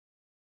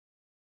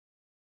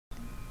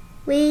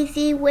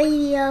Weezy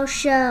Radio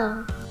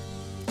Show.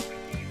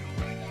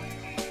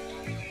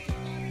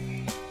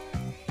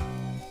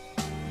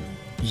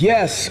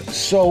 Yes,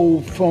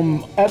 so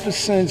from ever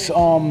since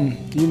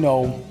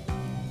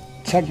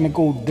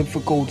technical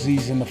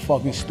difficulties in the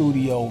fucking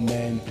studio,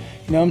 man.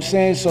 You know what I'm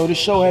saying? So the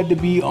show had to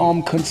be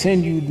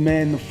continued,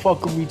 man. The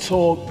fuckery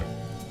talk,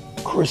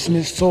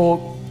 Christmas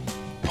talk,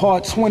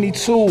 part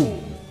 22.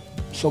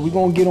 So we're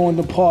gonna get on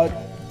to part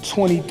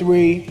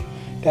 23.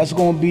 That's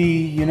gonna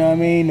be, you know what I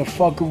mean, the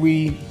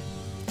fuckery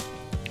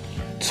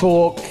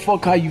talk,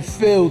 fuck how you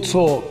feel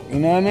talk,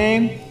 you know what I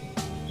mean?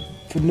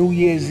 For New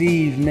Year's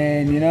Eve,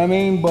 man, you know what I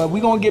mean? But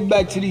we gonna get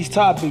back to these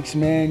topics,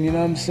 man, you know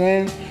what I'm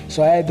saying?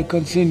 So I had to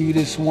continue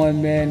this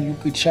one, man. You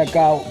could check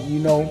out,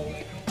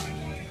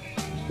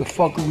 the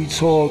fuckery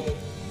talk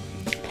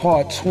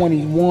part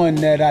 21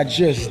 that I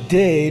just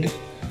did.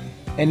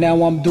 And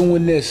now I'm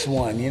doing this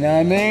one, you know what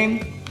I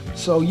mean?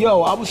 So,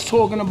 I was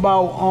talking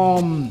about,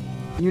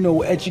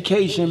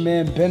 education,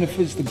 man,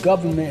 benefits the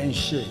government and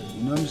shit,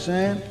 you know what I'm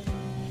saying?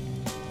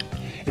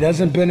 It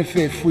doesn't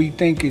benefit free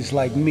thinkers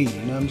like me,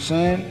 you know what I'm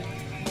saying?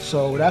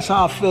 So that's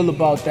how I feel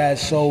about that.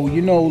 So,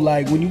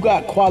 like when you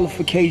got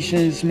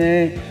qualifications,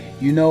 man,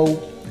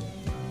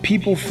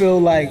 people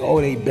feel like,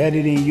 oh, they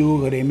better than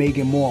you or they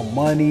making more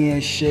money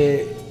and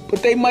shit.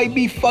 But they might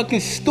be fucking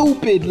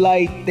stupid,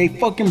 like they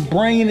fucking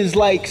brain is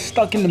like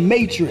stuck in the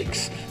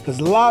matrix. Cause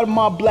a lot of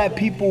my black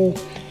people,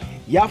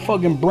 y'all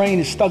fucking brain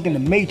is stuck in the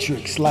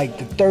matrix, like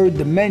the third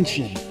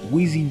dimension.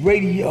 Weezy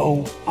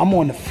Radio, I'm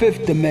on the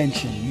fifth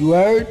dimension, you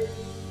heard?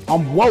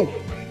 I'm woke.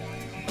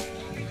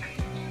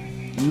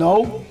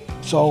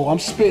 So I'm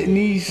spitting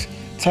these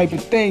type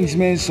of things,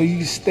 man, so you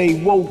can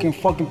stay woke and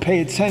fucking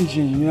pay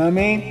attention, you know what I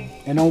mean?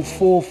 And don't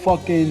fall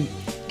fucking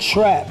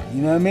trap,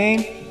 you know what I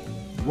mean?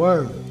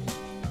 Word.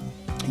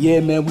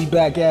 Yeah, man, we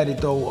back at it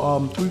though.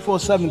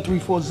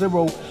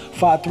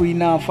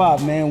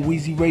 347-340-5395, man.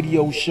 Weezy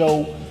Radio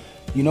Show.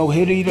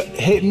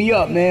 Hit me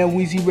up, man.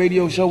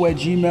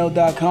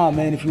 WeezyRadioShow@gmail.com,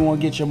 man, if you want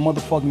to get your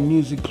motherfucking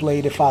music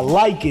played. If I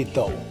like it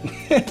though.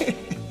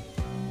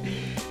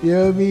 You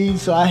know what I mean?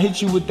 So I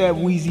hit you with that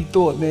Weezy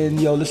thought, man.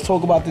 Let's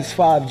talk about this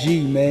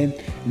 5G, man,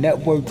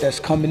 network that's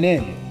coming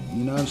in.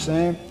 You know what I'm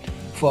saying?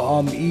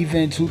 For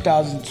even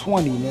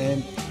 2020,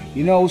 man.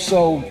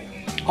 So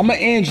I'm an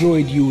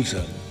Android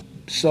user.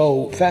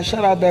 So fat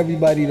shout out to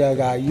everybody that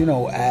got,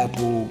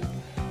 Apple,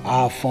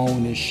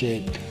 iPhone and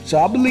shit. So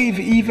I believe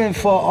even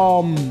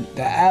for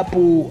the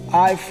Apple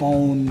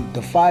iPhone,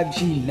 the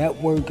 5G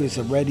network is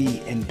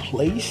already in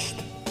place.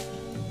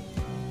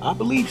 I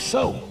believe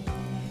so.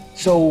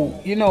 So,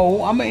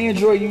 I'm an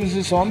Android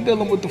user, so I'm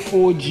dealing with the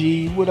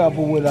 4G,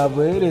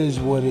 whatever. It is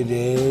what it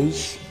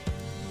is.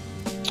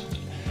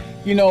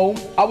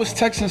 I was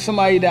texting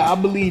somebody that I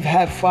believe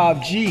had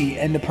 5G,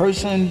 and the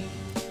person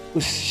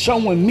was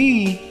showing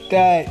me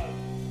that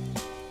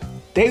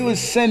they was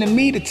sending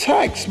me the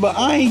text, but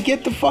I ain't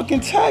get the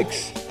fucking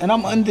text. And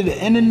I'm under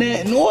the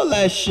internet and all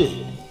that shit.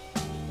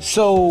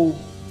 So,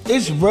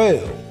 it's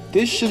real.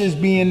 This shit is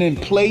being in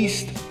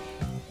place.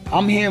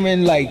 I'm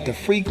hearing like the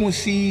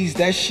frequencies,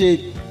 that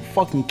shit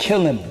fucking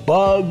killing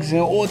bugs and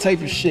all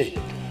type of shit.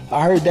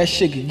 I heard that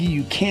shit could give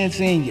you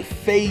cancer in your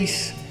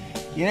face.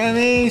 You know what I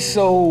mean?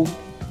 So,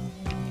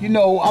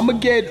 I'ma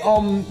get,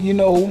 I'ma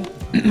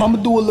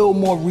do a little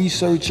more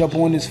research up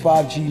on this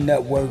 5G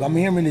network. I'm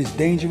hearing it's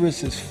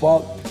dangerous as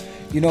fuck.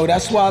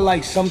 That's why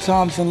like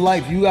sometimes in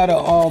life you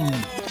gotta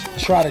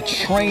try to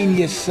train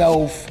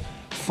yourself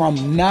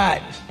from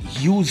not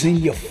using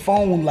your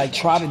phone. Like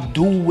try to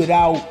do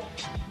without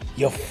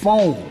your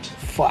phone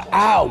for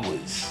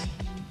hours.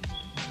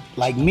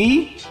 Like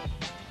me,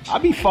 I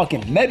be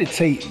fucking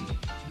meditating.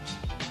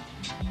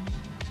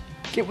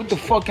 Get with the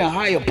fucking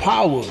higher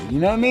power, you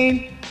know what I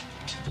mean?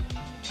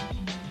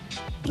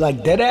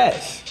 Like dead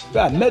ass. You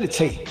gotta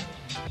meditate.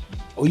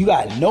 Or you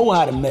gotta know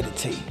how to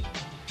meditate.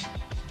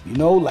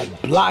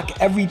 Like block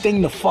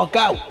everything the fuck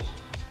out.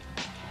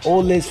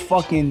 All this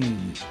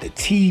fucking, the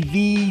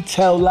TV,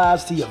 tell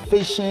lies to your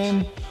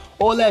vision,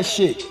 all that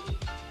shit.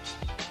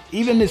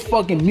 Even this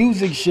fucking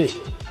music shit.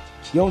 You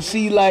don't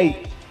see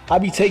like, I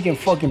be taking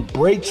fucking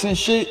breaks and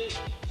shit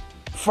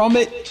from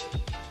it.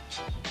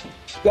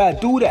 You gotta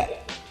do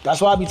that.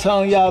 That's why I be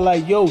telling y'all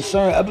like,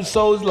 certain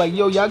episodes, like,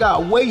 y'all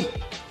gotta wait.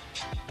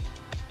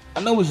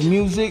 I know it's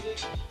music.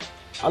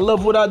 I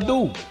love what I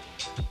do.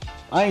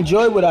 I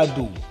enjoy what I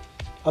do.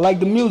 I like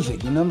the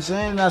music, you know what I'm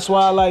saying? That's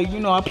why I like,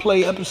 I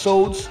play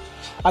episodes.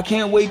 I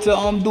can't wait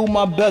to do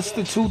my best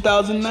of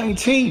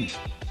 2019.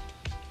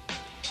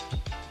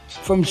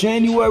 From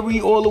January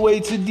all the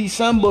way to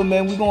December,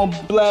 man, we gonna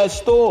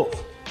blast off.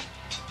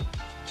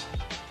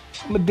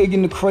 I'ma dig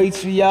in the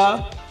crates for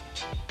y'all.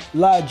 A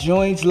lot of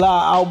joints, a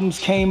lot of albums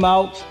came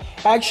out.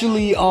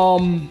 Actually,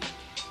 I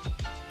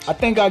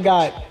think I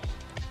got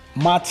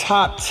my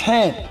top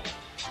 10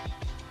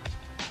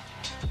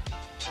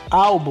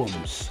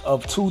 albums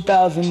of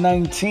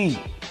 2019.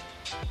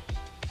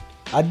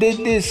 I did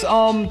this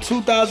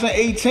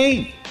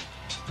 2018.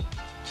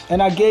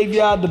 And I gave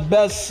y'all the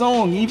best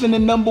song, even the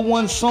number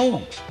one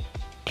song.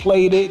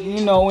 played it,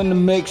 you know, in the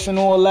mix and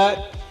all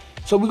that.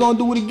 So we're gonna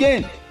do it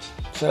again.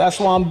 So that's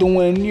why I'm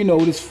doing, you know,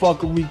 this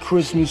fuckery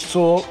Christmas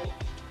talk.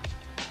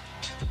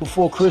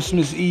 Before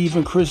Christmas Eve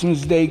and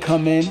Christmas Day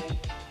come in.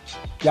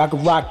 Y'all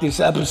can rock this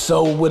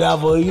episode,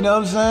 whatever, you know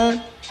what I'm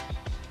saying?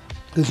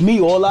 Cause me,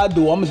 all I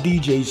do, I'm a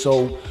DJ,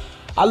 so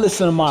I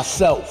listen to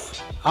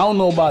myself. I don't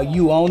know about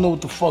you, I don't know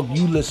what the fuck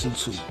you listen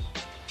to.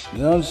 You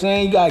know what I'm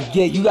saying? You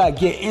gotta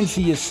get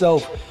into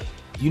yourself,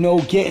 you know,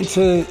 get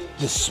into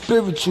the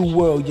spiritual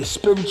world, your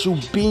spiritual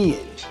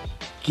being.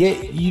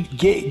 Get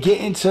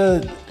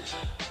into,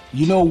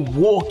 you know,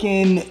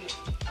 walking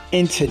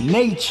into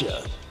nature.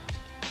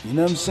 You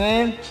know what I'm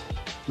saying?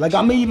 Like,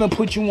 I'm gonna even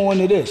put you on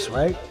to this,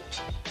 right?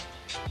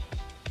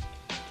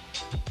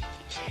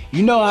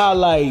 You know how,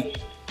 like,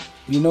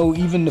 you know,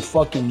 even the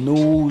fucking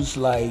news,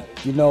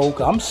 like, you know,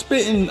 I'm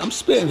spitting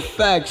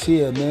facts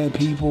here, man,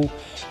 people.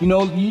 You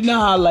know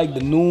how, like,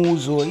 the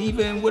news or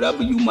even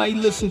whatever you might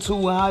listen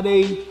to, how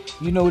they,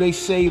 you know, they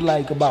say,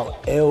 like,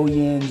 about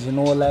aliens and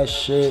all that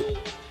shit.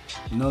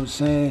 You know what I'm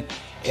saying?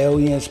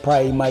 Aliens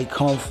probably might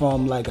come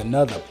from, like,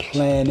 another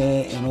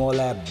planet and all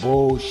that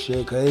bullshit,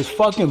 because it's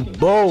fucking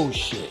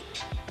bullshit.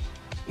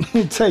 Let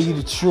me tell you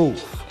the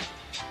truth.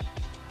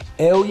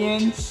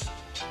 Aliens,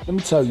 let me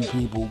tell you,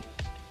 people,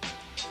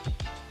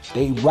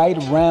 they right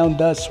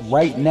around us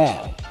right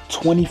now,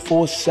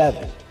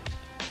 24/7.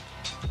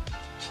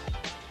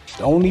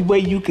 The only way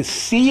you can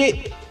see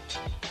it,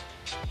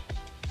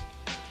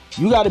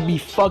 you gotta be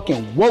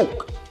fucking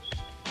woke.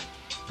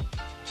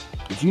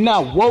 If you're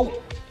not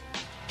woke,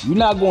 you're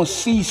not gonna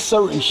see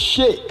certain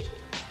shit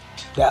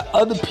that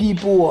other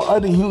people or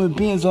other human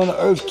beings on the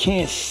earth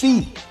can't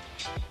see.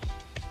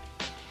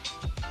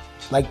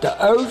 Like the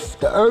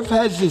earth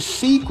has its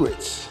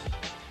secrets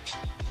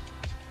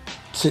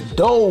to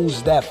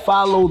those that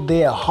follow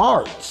their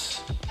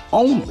hearts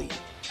only.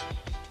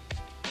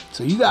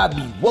 So you gotta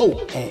be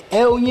woke, and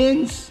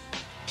aliens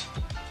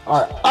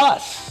are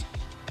us.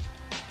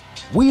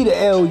 We the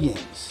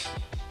aliens.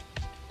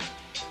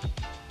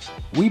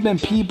 We've been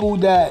people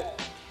that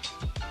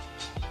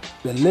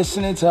been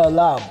listening to a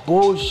lot of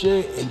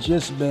bullshit and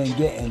just been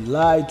getting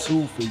lied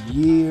to for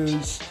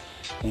years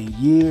and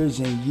years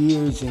and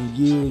years and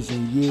years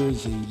and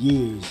years and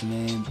years,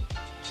 man.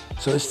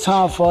 So it's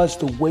time for us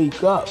to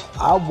wake up.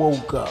 I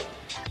woke up.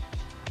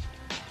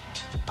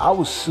 I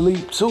was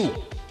asleep too.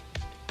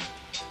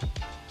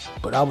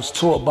 But I was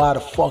taught by the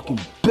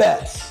fucking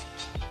best.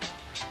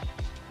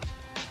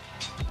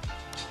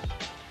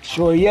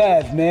 Sure you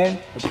have, man.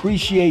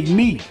 Appreciate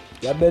me.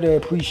 Y'all better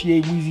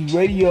appreciate Weezy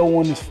Radio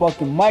on this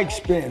fucking mic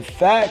spitting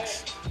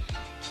facts.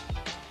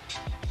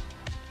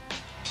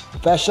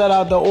 Fat shout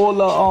out to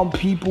all the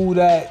people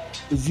that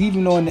is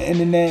even on the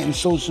internet and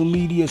social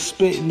media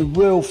spitting the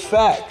real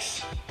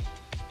facts.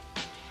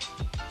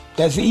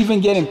 That's even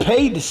getting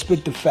paid to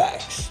spit the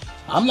facts.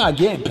 I'm not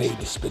getting paid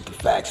to spit the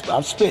facts, but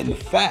I'm spitting the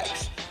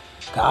facts.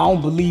 Cause I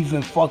don't believe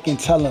in fucking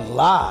telling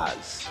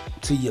lies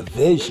to your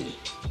vision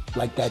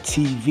like that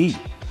TV.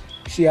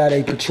 See how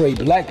they portray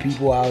black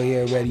people out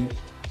here already.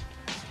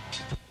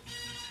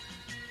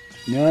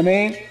 You know what I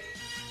mean?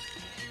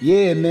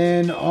 Yeah,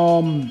 man.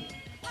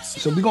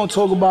 So we're gonna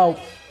talk about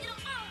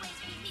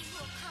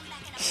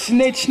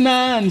Snitch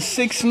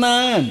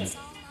 969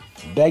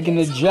 begging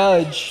the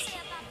judge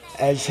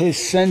as his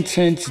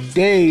sentence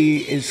day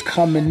is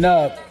coming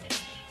up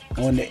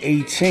on the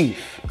 18th.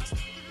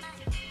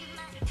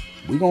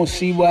 We're gonna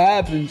see what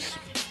happens.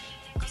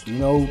 You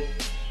know,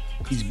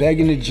 he's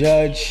begging the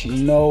judge,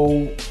 you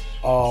know,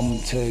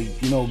 to,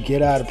 you know,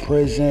 get out of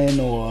prison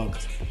or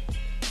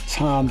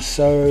time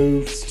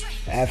served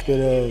after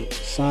the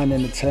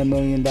signing the $10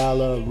 million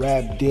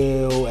rap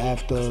deal,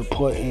 after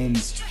putting,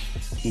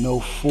 you know,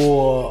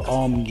 4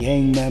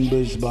 gang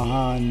members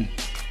behind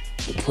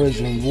the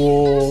prison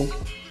wall.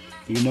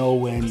 You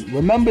know, and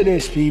remember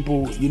this,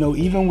 people, you know,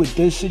 even with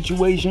this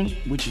situation,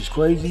 which is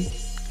crazy,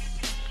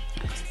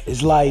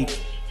 it's like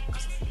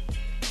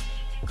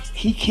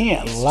he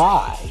can't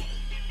lie.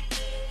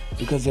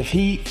 Because if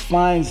he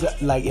finds,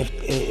 like,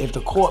 if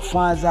the court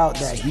finds out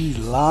that he's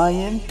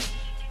lying,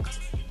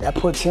 that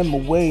puts him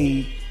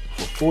away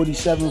for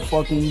 47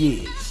 fucking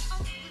years.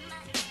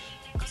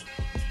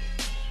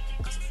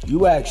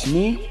 You ask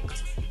me,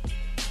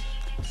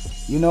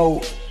 you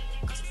know,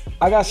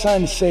 I got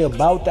something to say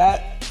about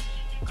that,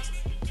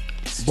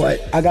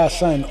 but I got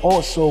something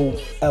also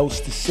else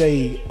to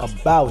say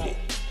about it.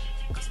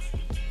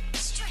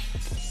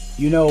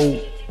 You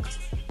know,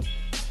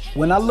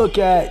 when I look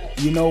at,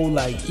 you know,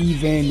 like,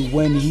 even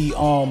when he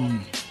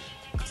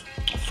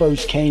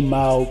first came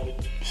out,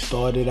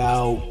 started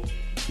out,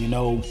 you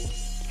know,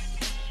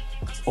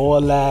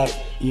 all that,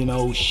 you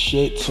know,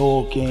 shit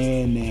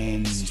talking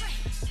and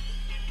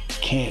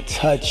can't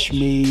touch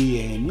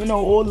me and, you know,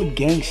 all the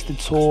gangster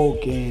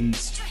talk and,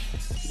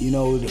 you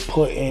know, the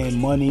putting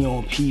money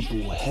on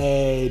people's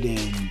head,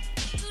 and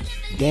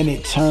then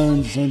it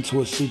turns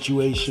into a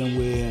situation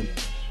where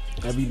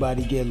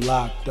everybody get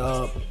locked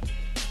up,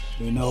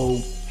 you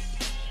know,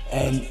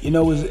 and, you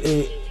know,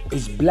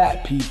 it's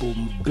black people,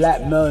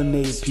 black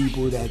melanated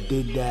people that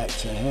did that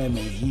to him,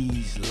 and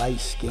he's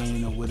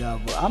light-skinned or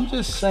whatever. I'm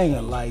just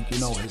saying, like, you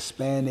know,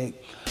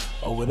 Hispanic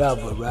or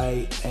whatever,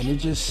 right? And it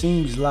just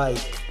seems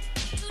like,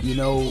 you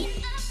know,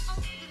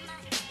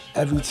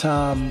 every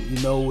time, you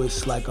know,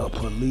 it's like a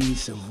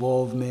police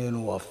involvement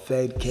or a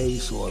Fed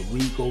case or a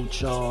RICO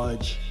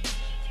charge,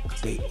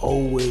 they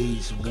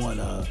always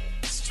wanna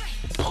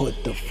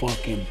put the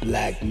fucking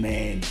black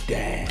man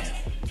down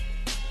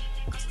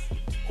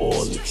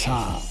all the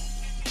time.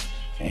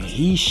 And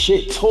he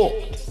shit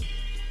talked.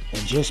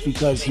 And just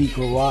because he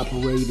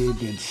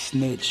cooperated and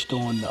snitched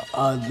on the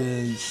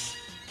others,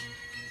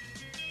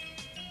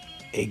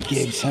 it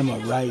gives him a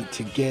right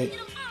to get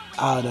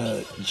out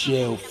of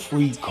jail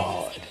free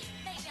card.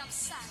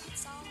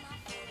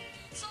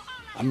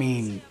 I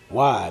mean,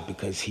 why?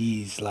 Because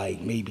he's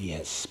like maybe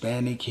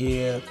Hispanic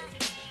here,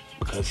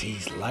 because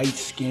he's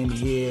light-skinned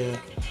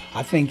here.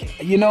 I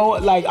think, you know,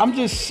 like, I'm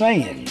just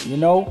saying, you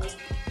know,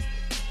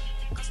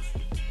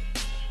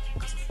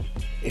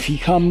 if he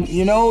come,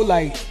 you know,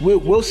 like,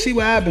 we'll see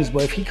what happens,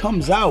 but if he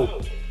comes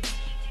out,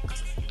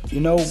 you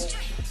know,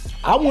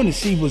 I want to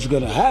see what's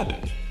gonna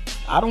happen.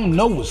 I don't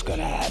know what's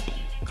gonna happen.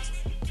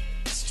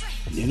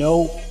 You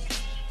know,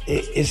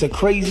 it's a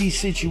crazy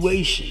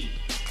situation,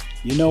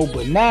 you know,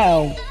 but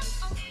now,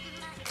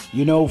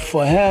 you know,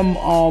 for him,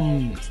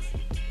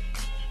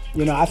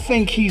 you know, I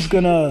think he's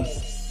gonna,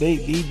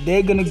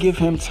 they're gonna give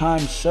him time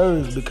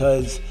served,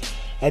 because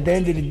at the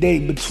end of the day,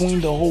 between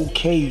the whole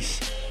case,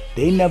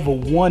 they never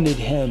wanted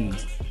him.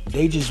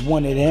 They just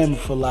wanted him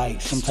for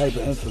like some type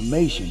of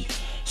information.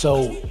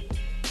 So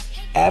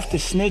after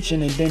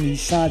snitching, and then he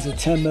signs a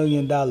 $10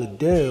 million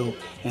deal,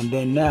 and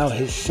then now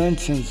his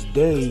sentence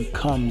day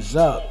comes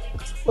up,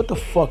 what the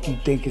fuck you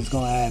think is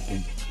gonna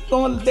happen?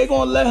 They're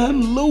gonna let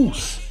him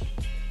loose.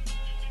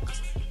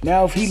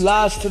 Now if he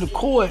lies to the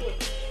court,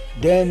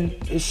 then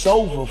it's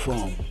over for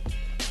him.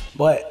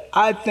 But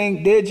I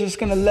think they're just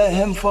gonna let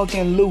him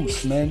fucking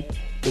loose, man,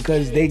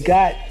 because they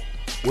got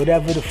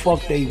whatever the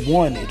fuck they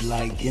wanted.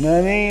 Like, you know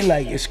what I mean?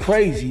 Like, it's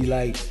crazy,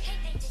 like,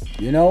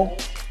 you know?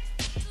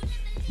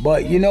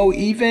 But, you know,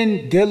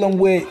 even dealing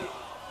with,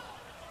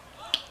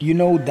 you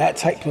know, that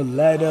type of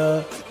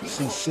letter,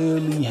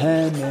 sincerely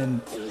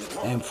him,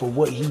 and for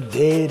what he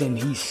did, and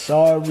he's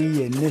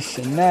sorry, and this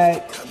and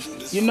that,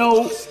 you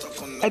know,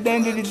 at the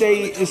end of the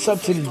day, it's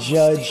up to the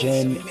judge,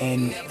 and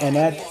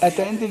at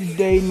the end of the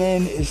day,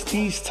 man, it's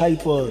these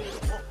type of,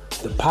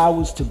 the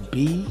powers to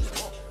be,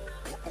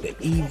 the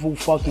evil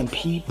fucking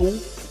people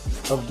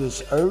of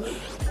this earth,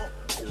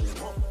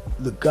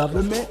 the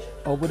government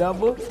or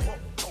whatever,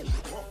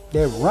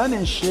 they're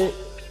running shit,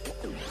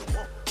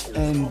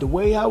 and the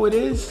way how it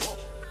is,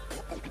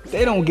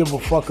 they don't give a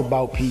fuck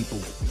about people.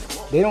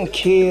 They don't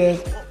care.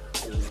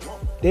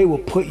 They will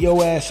put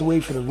your ass away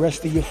for the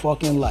rest of your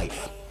fucking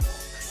life.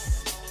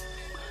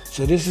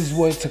 So this is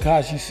what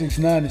Tekashi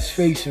 6ix9ine is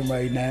facing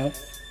right now.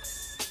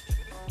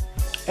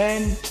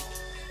 And,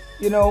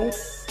 you know,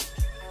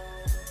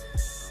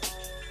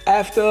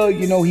 after,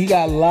 you know, he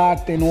got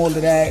locked and all of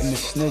that and the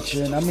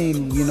snitching, I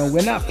mean, you know,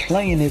 we're not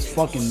playing his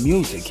fucking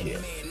music here.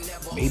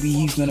 Maybe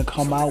he's gonna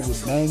come out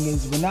with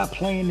bangers. We're not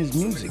playing his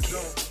music here.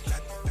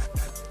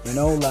 You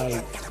know,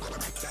 like,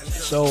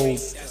 so,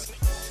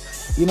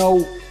 you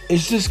know,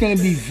 it's just gonna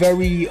be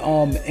very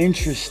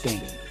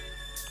interesting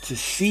to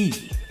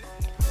see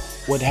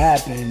what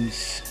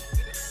happens,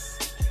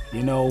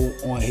 you know,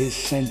 on his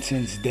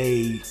sentence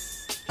day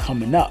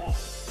coming up.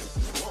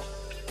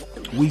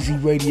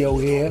 Weezy Radio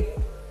here,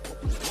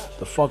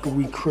 the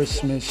Fuckery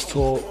Christmas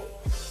Talk.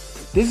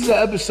 This is an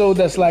episode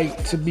that's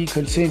like to be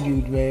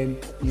continued, man,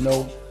 you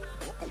know,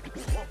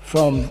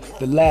 from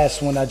the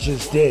last one I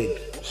just did.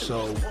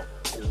 So,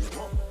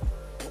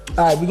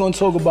 alright, we're gonna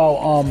talk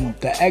about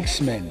the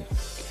X-Men.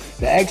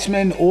 The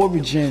X-Men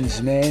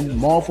Origins, man,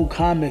 Marvel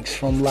Comics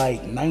from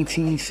like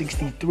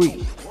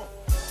 1963.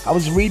 I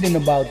was reading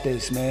about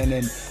this, man,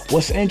 and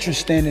what's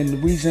interesting, and the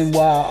reason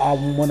why I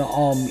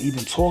wanna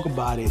even talk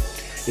about it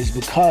is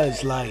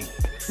because, like,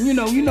 you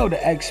know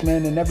the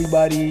X-Men, and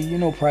everybody, you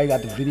know, probably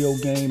got the video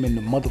game and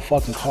the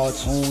motherfucking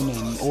cartoon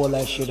and all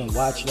that shit and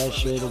watch that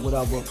shit or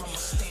whatever.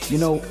 You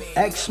know,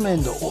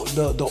 X-Men,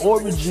 the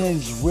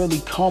origins really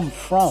come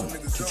from,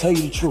 to tell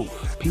you the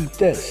truth, peep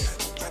this.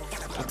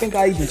 I think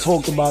I even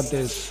talked about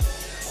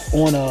this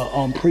on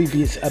a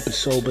previous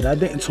episode, but I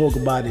didn't talk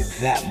about it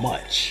that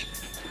much.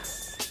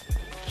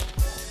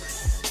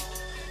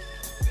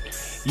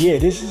 Yeah,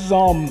 this is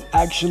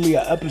actually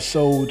an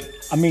episode,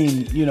 I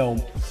mean, you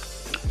know,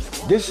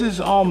 this is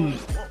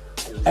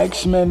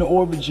X-Men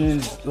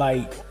Origins,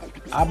 like,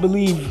 I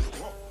believe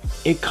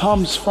it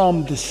comes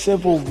from the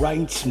civil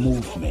rights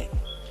movement.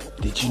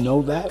 Did you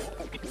know that?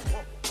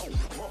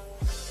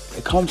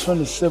 It comes from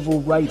the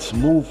civil rights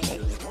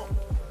movement.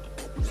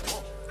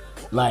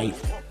 Like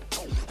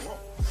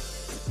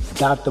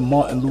Dr.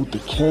 Martin Luther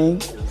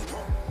King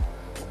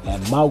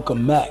and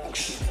Malcolm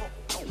X.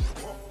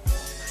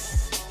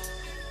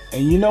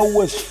 And you know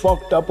what's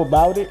fucked up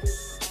about it?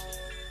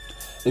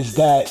 Is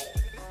that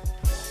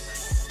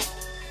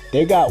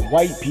they got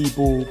white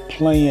people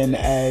playing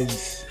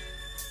as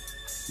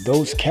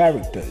those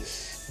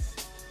characters.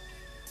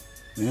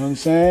 You know what I'm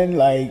saying?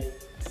 Like,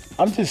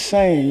 I'm just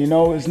saying, you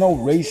know, it's no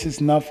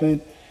racist,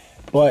 nothing,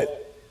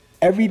 but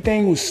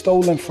everything was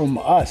stolen from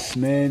us,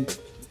 man.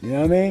 You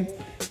know what I mean?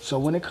 So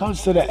when it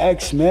comes to the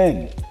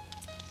X-Men,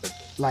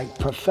 like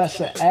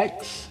Professor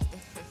X,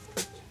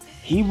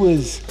 he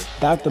was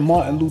Dr.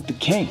 Martin Luther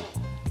King.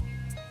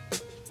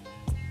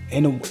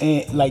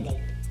 And like,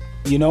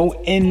 you know,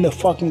 in the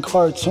fucking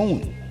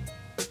cartoon.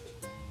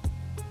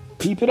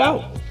 Peep it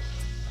out.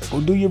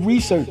 Go do your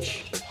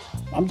research.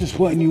 I'm just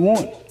putting you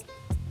on.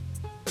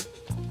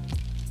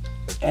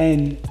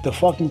 And the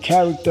fucking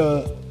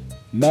character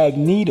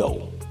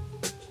Magneto,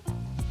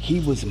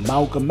 he was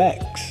Malcolm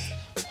X.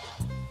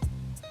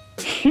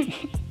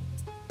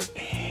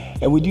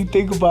 And when you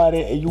think about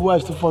it and you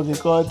watch the fucking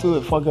cartoon,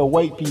 it fucking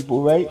white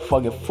people, right?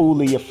 Fucking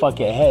fooling your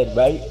fucking head,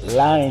 right?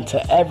 Lying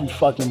to every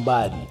fucking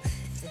body.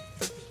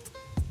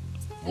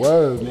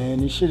 Word, man,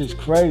 this shit is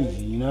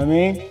crazy, you know what I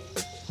mean?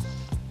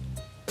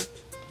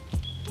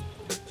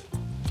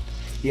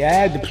 Yeah, I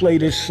had to play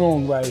this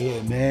song right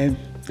here, man.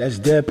 That's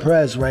Dead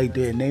Prez right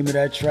there. Name of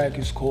that track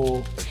is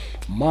called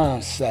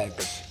Mind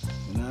Sex.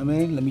 You know what I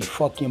mean? Let me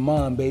fuck your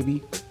mind,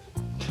 baby.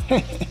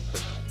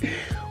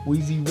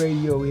 Weezy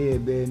Radio here,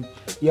 man.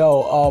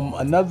 Yo,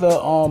 another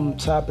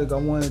topic I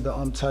wanted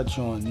to touch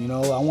on. You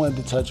know, I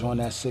wanted to touch on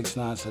that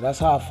 6ix9ine. So that's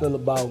how I feel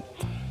about,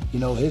 you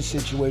know, his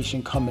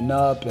situation coming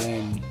up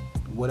and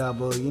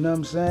whatever. You know what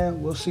I'm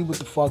saying? We'll see what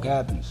the fuck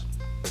happens.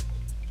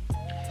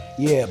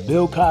 Yeah,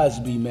 Bill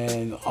Cosby,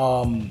 man.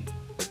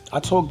 I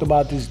talked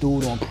about this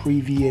dude on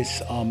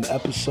previous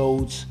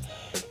episodes.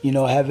 You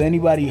know, have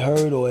anybody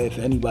heard or if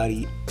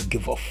anybody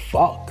give a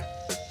fuck?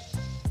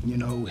 You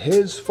know,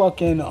 his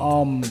fucking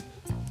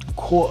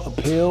court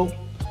appeal,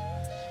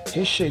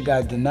 his shit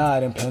got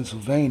denied in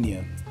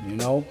Pennsylvania, you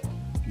know?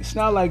 It's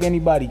not like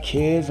anybody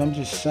cares, I'm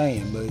just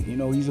saying, but, you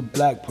know, he's a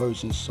black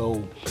person,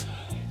 so,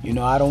 you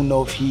know, I don't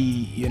know if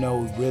he, you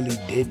know, really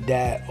did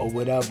that or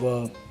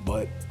whatever,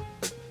 but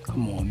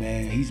come on,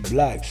 man, he's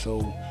black,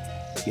 so,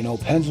 you know,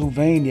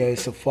 Pennsylvania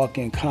is a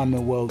fucking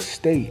Commonwealth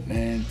state,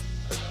 man.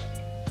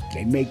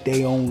 They make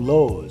their own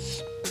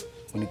laws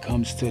when it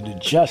comes to the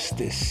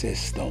justice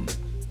system.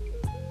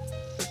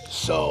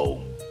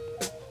 So,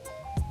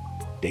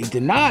 they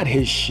denied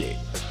his shit.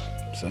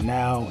 So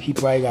now he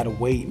probably gotta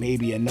wait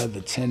maybe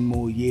another 10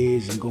 more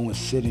years and go and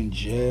sit in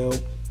jail.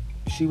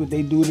 You see what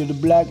they do to the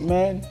black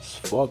man? It's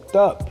fucked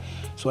up.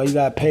 So you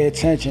gotta pay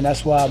attention.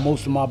 That's why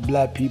most of my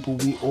black people,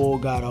 we all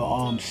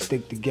gotta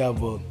stick together.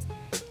 You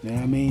know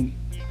what I mean?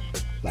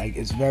 Like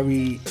it's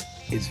very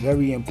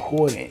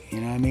important,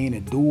 you know what I mean, to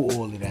do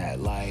all of that.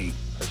 Like,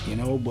 you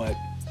know, but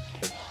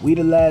we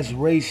the last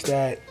race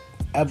that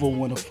ever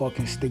wanna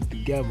fucking stick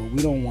together.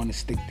 We don't wanna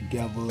stick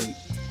together.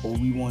 All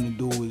we want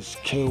to do is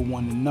kill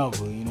one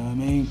another, you know what I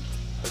mean?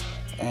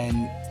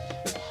 And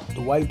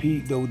the white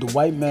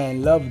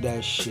man love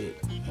that shit,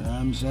 you know what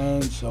I'm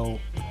saying? So,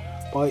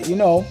 but you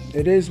know,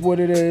 it is what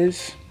it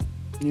is.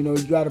 You know,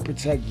 you gotta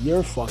protect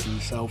your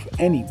fucking self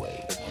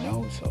anyway, you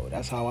know? So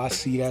that's how I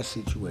see that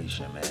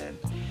situation, man.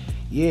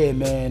 Yeah,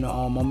 man,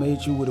 I'm gonna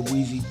hit you with a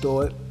Wheezy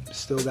thought.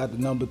 Still got the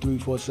number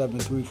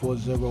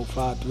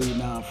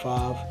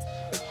 347-340-5395.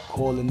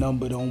 Call the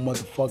number, don't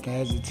motherfucking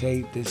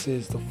hesitate. This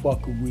is the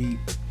fuckery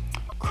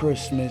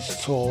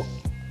Christmas talk,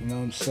 you know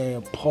what I'm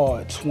saying,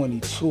 part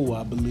 22,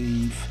 I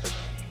believe.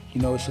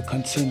 You know, it's a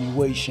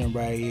continuation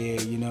right here,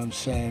 you know what I'm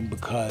saying,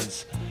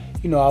 because,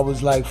 you know, I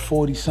was like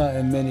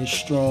 40-something minutes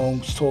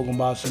strong, talking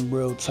about some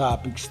real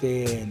topics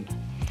there, and,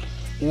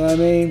 you know what I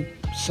mean,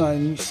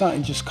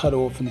 something just cut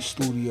off in the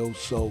studio,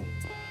 so,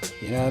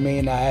 you know what I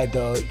mean, I had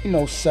to, you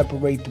know,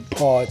 separate the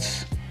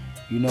parts,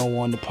 you know,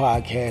 on the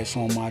podcast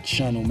on my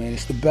channel, man.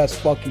 It's the best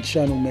fucking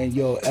channel, man,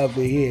 you'll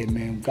ever hear,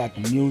 man. We got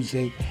the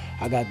music,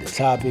 I got the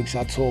topics,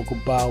 I talk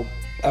about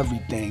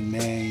everything,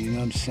 man, you know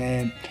what I'm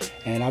saying?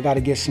 And I gotta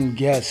get some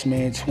guests,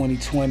 man,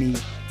 2020, you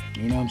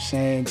know what I'm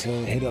saying, to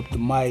hit up the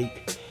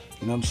mic,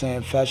 you know what I'm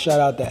saying? Fast shout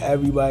out to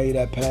everybody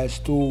that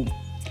passed through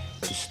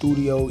the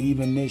studio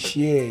even this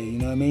year, you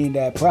know what I mean?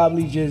 That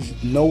probably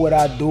just know what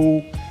I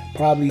do,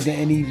 probably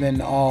didn't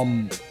even,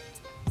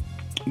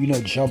 you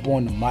know, jump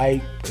on the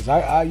mic, cause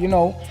I, you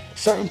know,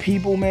 certain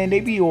people, man, they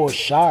be all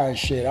shy and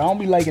shit. I don't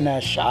be liking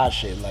that shy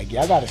shit. Like,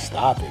 y'all gotta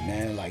stop it,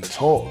 man. Like,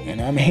 talk, you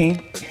know what I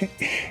mean?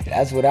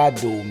 That's what I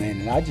do, man.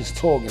 And I just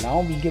talk, and I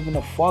don't be giving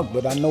a fuck,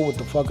 but I know what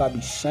the fuck I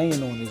be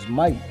saying on this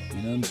mic, you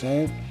know what I'm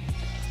saying?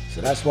 So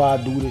that's why I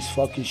do this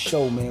fucking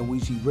show, man,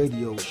 Wheezy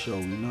Radio Show,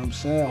 you know what I'm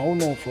saying?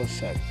 Hold on for a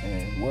sec,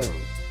 man, word.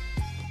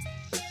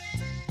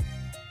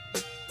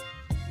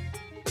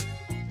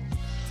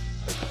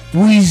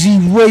 Wheezy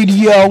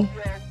Radio.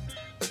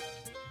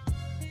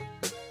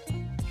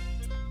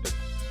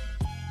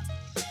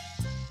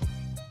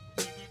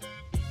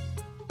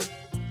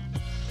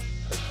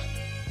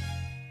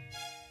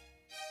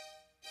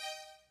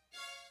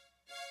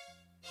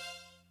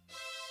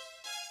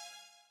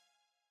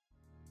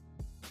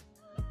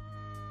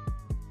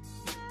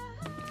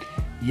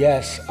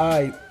 Yes,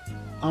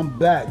 I'm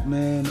back,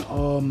 man.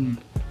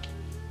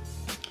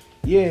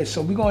 Yeah,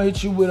 so we're gonna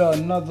hit you with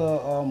another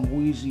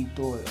Wheezy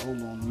thought.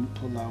 Hold on, let me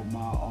pull out my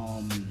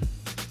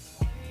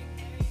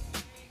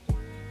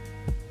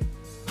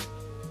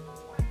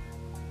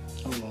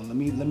hold on, let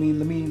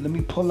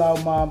me pull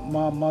out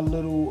my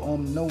little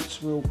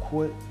notes real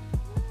quick.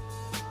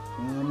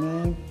 You know what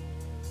I mean?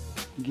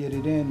 Get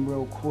it in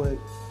real quick.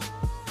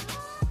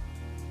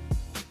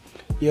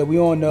 Yeah, we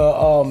on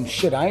the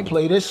shit, I ain't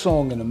played this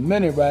song in a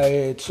minute right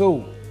here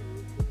too.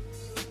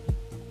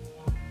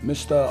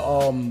 Mr.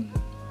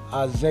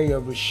 Isaiah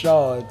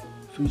Rashad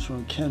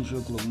featuring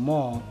Kendrick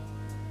Lamar.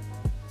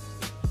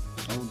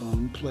 Hold on, let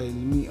me play.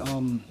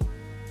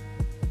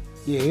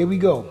 Yeah, here we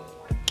go.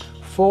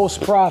 False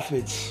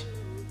prophets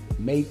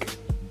make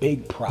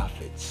big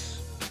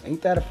profits.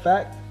 Ain't that a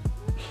fact?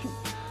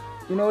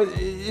 You know,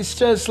 it's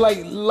just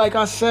like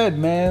I said,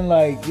 man.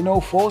 Like, you know,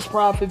 false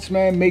prophets,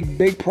 man, make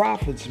big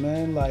profits,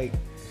 man. Like,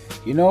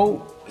 you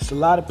know, it's a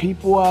lot of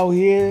people out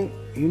here,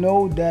 you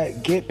know,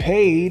 that get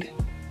paid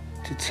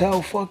to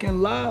tell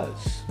fucking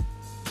lies.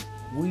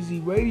 Wheezy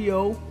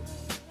Radio,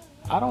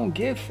 I don't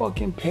get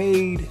fucking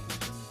paid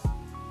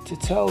to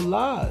tell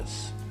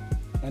lies.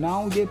 And I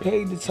don't get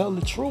paid to tell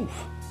the truth.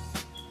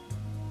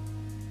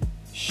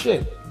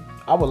 Shit,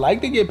 I would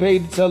like to get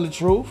paid to tell the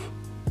truth,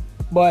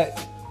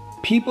 but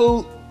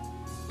people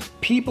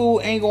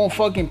ain't gonna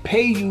fucking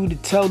pay you to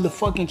tell the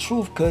fucking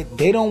truth because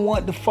they don't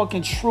want the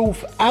fucking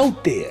truth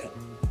out there.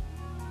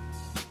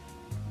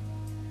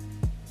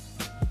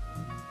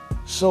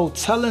 So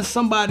telling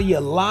somebody a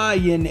lie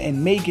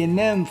and making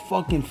them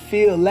fucking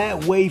feel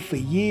that way for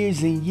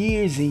years and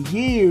years and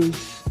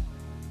years,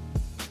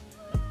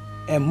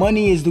 and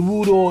money is the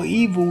root of all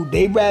evil,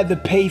 they rather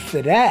pay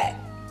for that.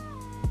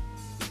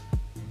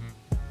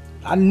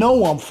 I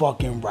know I'm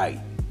fucking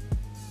right.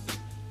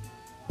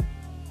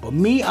 But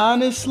me,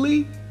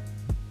 honestly,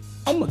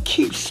 I'ma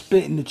keep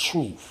spitting the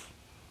truth.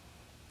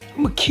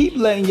 I'ma keep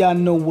letting y'all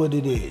know what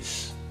it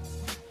is.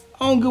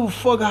 I don't give a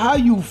fuck how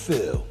you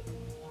feel.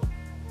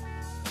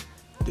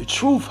 The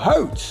truth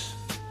hurts.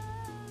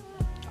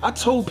 I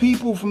told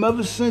people from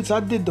ever since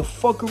I did the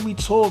Fuckery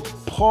Talk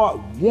Part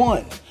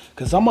 1,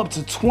 because I'm up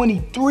to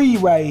 23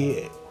 right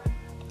here.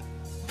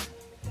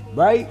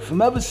 Right?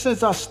 From ever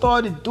since I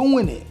started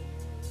doing it,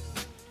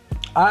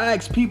 I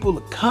ask people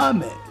to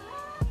comment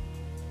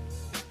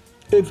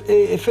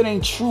if it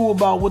ain't true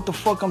about what the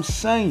fuck I'm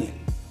saying.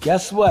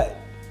 Guess what?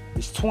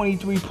 It's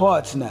 23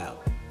 parts now,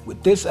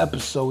 with this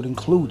episode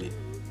included.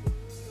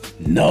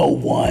 No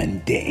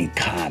one didn't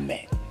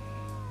comment.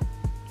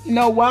 You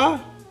know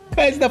why?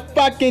 Because the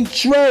fucking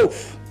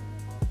truth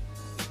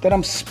that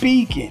I'm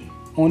speaking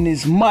on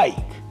this mic.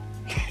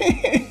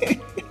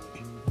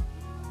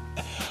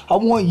 I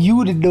want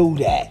you to know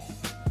that.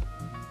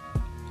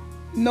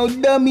 No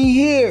dummy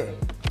here.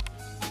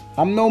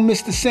 I'm no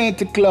Mr.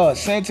 Santa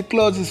Claus. Santa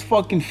Claus is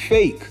fucking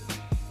fake.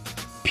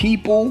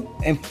 People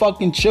and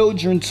fucking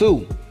children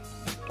too.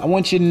 I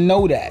want you to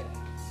know that.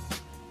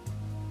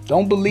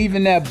 Don't believe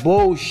in that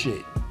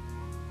bullshit.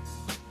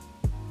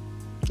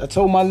 I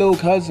told my little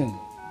cousin.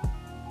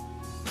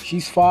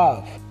 She's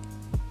 5.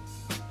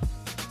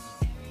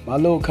 My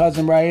little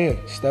cousin right here,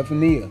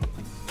 Stephania.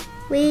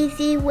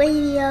 Wheezy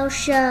Radio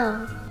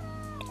Show.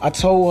 I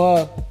told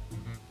her,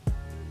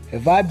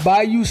 if I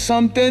buy you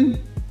something,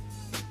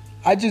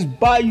 I just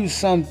buy you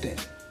something.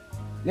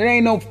 There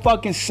ain't no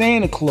fucking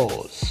Santa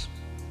Claus.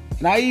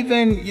 And I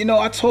even, you know,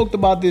 I talked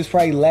about this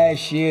probably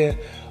last year,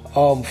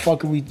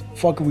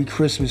 fuckery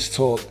Christmas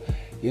talk.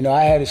 You know,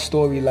 I had a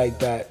story like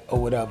that or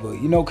whatever.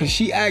 You know, because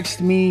she asked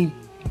me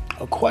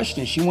a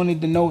question. She wanted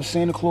to know if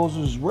Santa Claus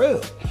was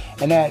real.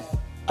 And I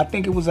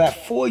think it was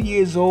at 4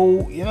 years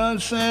old, you know what I'm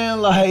saying?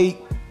 Like,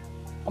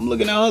 I'm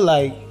looking at her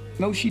like,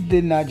 no, she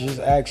did not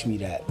just ask me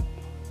that.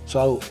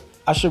 So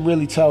I should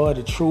really tell her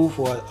the truth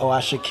or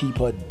I should keep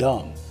her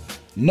dumb.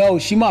 No,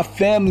 she my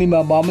family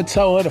member. I'm gonna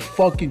tell her the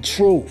fucking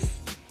truth.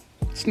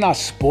 It's not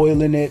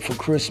spoiling it for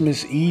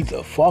Christmas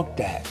either. Fuck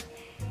that.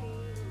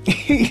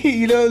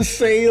 You know what I'm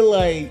saying?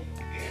 Like,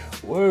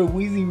 we're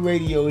Wheezy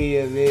Radio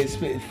here, man.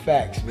 Spitting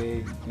facts,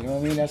 man. You know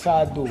what I mean? That's how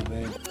I do,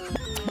 man.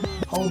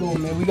 Hold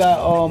on, man. We got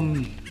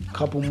a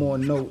couple more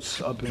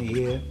notes up in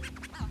here.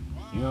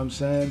 You know what I'm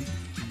saying?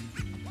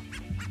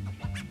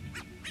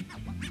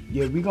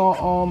 Yeah, we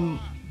gonna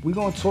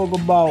talk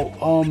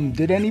about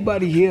did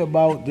anybody hear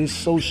about this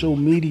social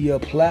media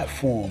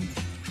platform?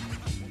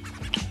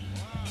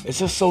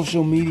 It's a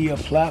social media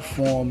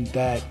platform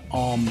that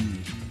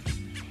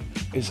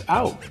is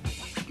out,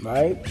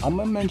 right? I'm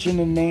gonna mention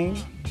the name.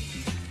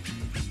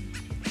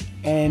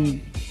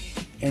 And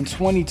in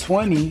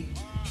 2020,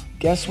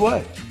 guess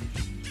what?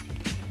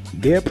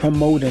 They're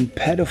promoting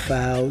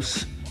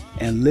pedophiles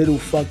and little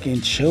fucking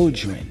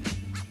children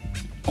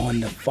on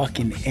the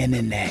fucking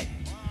internet.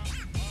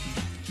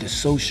 The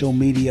social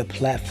media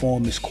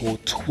platform is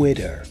called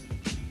Twitter.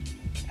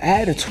 I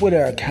had a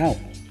Twitter account,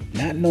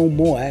 not no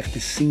more after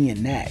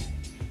seeing that.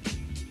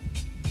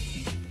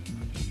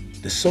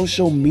 The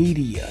social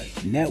media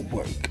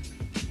network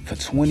for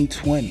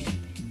 2020.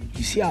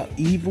 You see how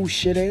evil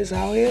shit is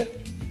out here?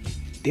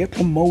 They're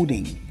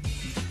promoting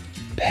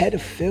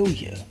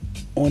pedophilia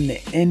on the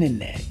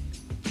internet.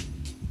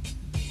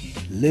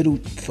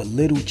 For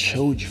little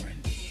children.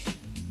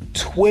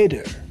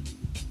 Twitter.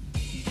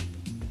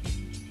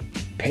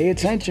 Pay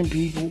attention,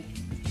 people.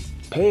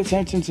 Pay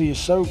attention to your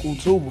circle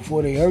too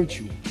before they hurt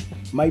you.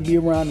 Might be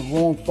around the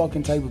wrong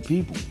fucking type of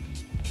people.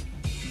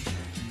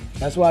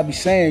 That's why I be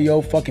saying,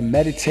 yo, fucking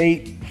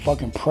meditate,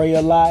 fucking pray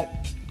a lot.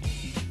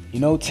 You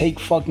know, take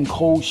fucking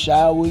cold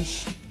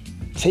showers.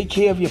 Take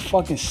care of your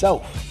fucking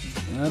self.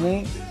 You know what I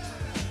mean?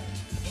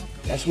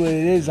 That's what it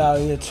is out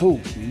here too,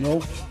 you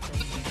know?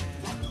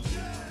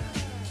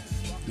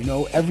 You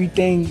know,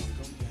 everything,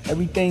 you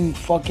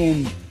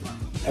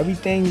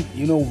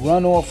know,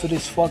 run off of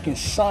this fucking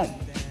sun.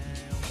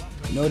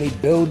 You know, they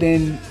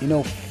building, you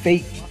know,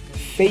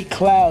 fake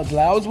clouds.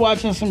 Like, I was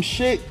watching some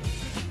shit,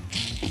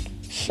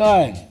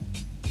 son.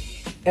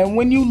 And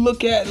when you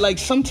look at, like,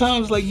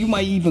 sometimes, like, you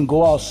might even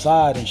go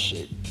outside and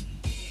shit.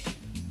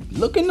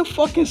 Look in the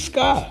fucking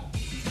sky.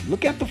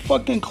 Look at the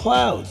fucking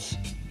clouds.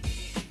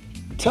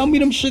 Tell me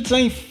them shits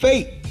ain't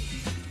fake.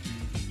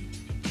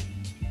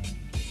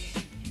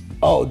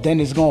 Oh, then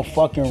it's gonna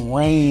fucking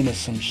rain or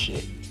some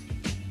shit.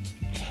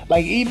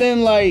 Like,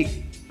 even, like,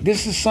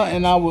 this is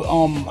something I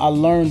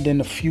learned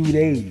in a few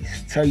days.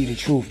 Tell you the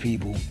truth,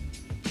 people.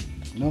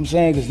 You know what I'm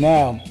saying? Because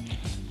now,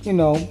 you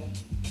know,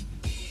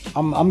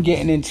 I'm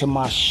getting into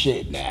my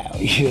shit now.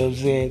 You know what I'm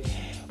saying?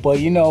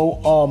 But, you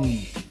know,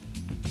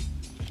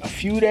 a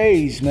few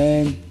days,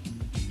 man,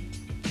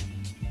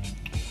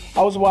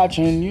 I was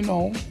watching, you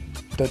know,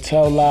 the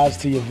Tell Lies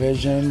to Your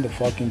Vision, the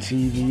fucking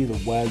TV, the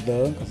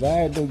weather, because I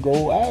had to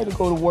go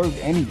to work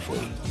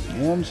anyway. You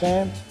know what I'm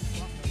saying?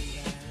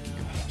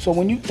 So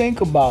when you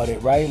think about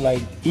it, right,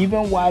 like,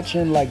 even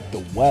watching, like,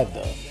 the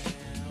weather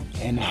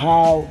and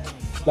how,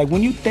 like,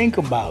 when you think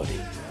about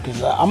it,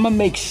 because I'm going to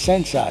make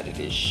sense out of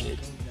this shit.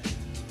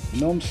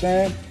 You know what I'm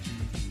saying?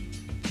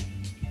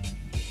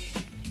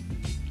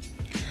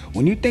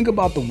 When you think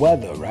about the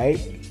weather, right,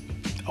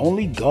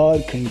 only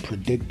God can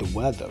predict the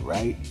weather,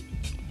 right?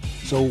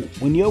 So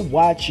when you're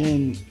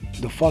watching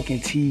the fucking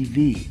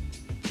TV,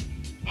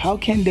 how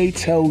can they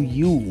tell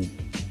you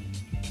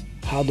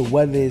how the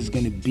weather is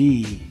going to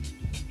be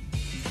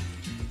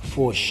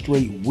for a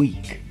straight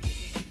week?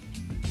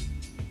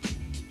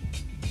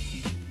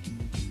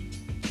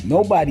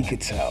 Nobody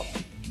could tell.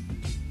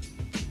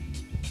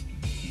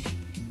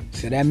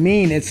 So that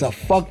means it's a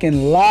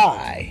fucking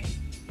lie.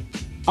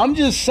 I'm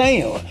just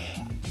saying,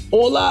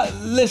 all our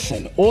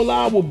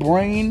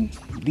brain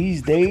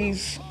these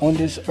days on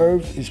this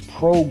earth is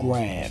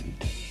programmed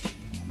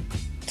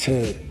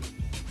to,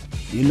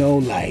 you know,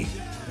 like,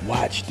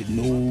 watch the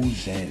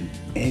news and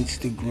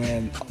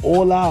Instagram.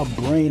 All our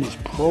brain is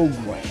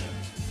programmed.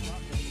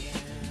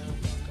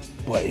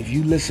 But if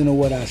you listen to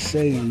what I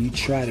say and you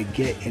try to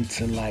get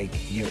into, like,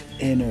 your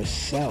inner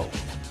self,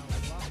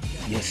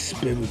 your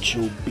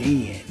spiritual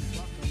being,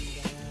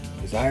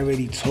 because I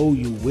already told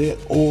you we're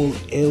all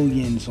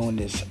aliens on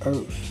this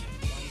earth.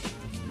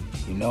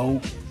 You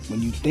know,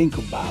 when you think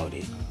about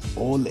it,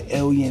 all the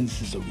aliens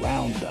is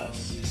around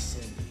us.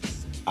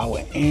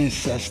 Our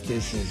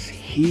ancestors is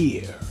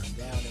here.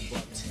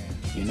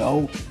 You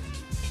know,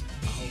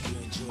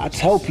 I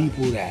tell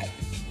people that.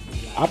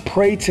 I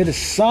pray to the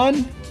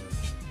sun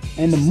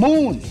and the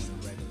moon.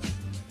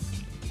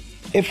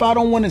 If I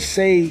don't want to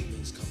say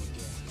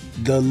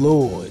the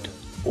Lord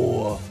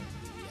or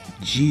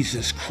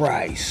Jesus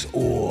Christ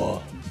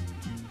or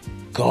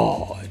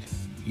God,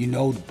 you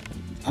know,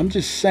 I'm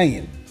just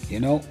saying,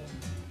 you know.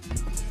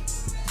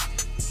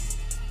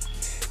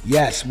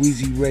 Yes,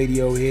 Weezy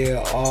Radio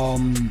here.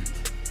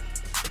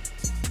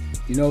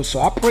 You know,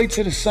 so I pray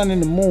to the sun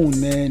and the moon,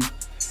 man.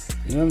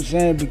 You know what I'm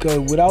saying? Because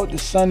without the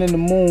sun and the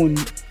moon,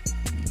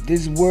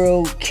 this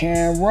world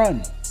can't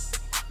run.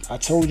 I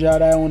told y'all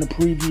that on the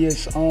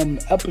previous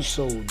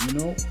episode, you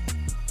know.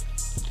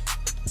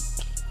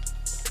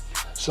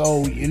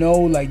 So, you know,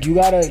 like, you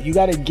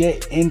gotta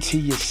get into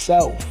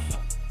yourself,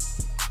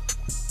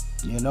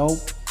 you know,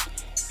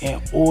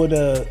 in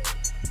order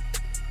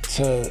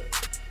to,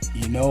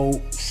 you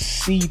know,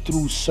 see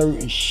through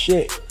certain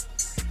shit.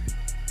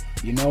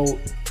 You know,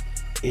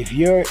 if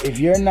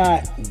you're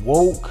not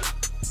woke,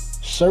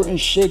 certain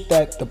shit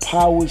that the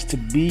powers to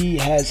be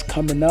has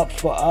coming up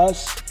for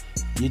us,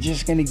 you're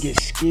just gonna get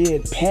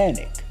scared,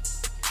 panic.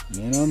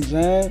 You know what I'm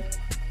saying?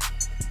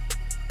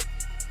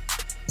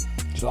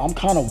 So I'm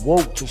kind of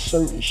woke to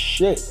certain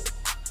shit.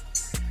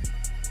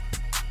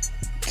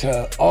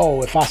 To,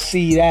 oh, if I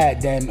see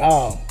that, then,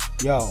 oh,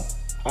 yo,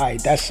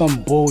 alright, that's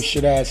some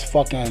bullshit ass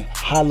fucking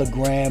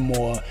hologram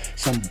or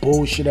some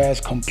bullshit ass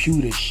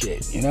computer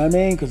shit. You know what I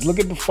mean? Because look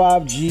at the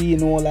 5G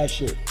and all that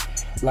shit.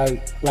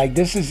 Like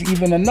this is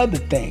even another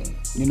thing,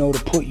 you know,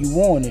 to put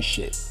you on and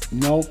shit, you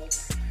know?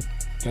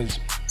 Because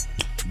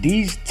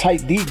these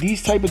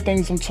type of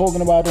things I'm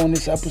talking about on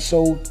this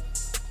episode,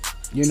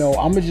 you know,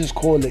 I'ma just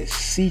call it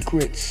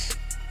secrets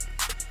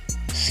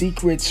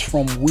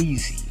from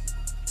Weezy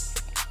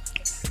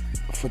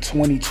for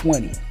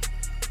 2020.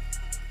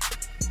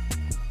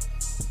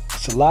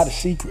 It's a lot of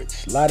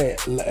secrets, a lot of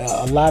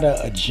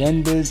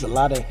agendas, a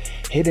lot of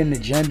hidden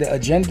agenda.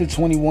 Agenda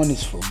 21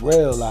 is for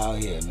real out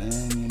here,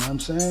 man. You know what I'm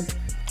saying?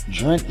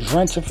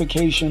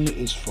 Gentrification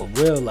is for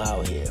real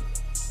out here.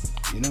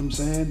 You know what I'm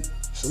saying?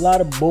 It's a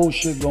lot of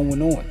bullshit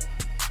going on.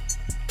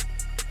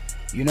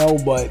 You know,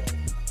 but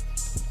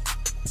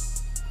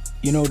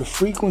you know the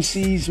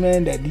frequencies,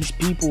 man, that these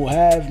people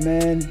have,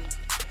 man,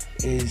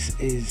 is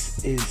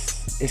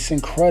it's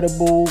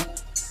incredible.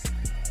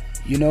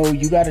 You know,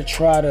 you gotta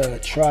try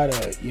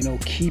to, you know,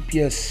 keep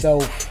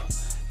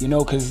yourself, you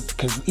know,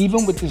 cause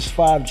even with this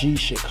 5G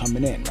shit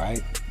coming in,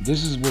 right?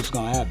 This is what's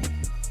gonna happen.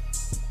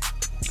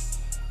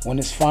 When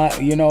it's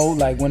you know,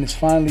 like when it's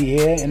finally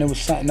here, and it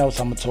was something else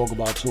I'm gonna talk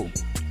about too.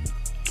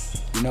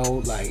 You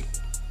know, like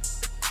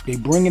they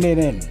bringing it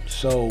in,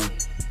 so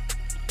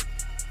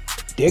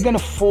they're gonna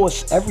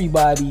force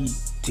everybody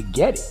to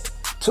get it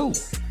too.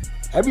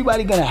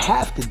 Everybody gonna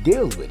have to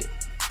deal with it.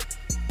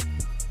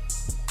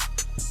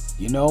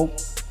 You know,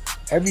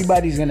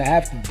 everybody's gonna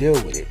have to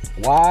deal with it.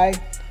 Why?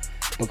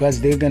 Because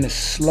they're gonna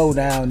slow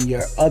down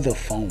your other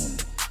phone,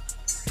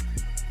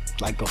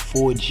 like a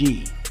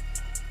 4G.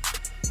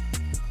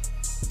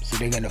 So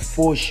they're gonna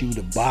force you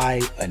to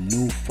buy a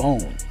new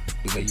phone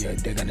because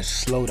they're gonna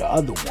slow the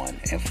other one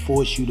and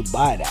force you to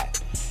buy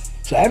that.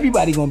 So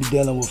everybody gonna be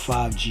dealing with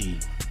 5G.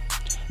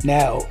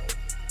 Now,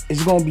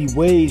 it's gonna be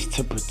ways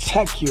to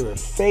protect your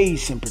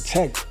face and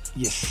protect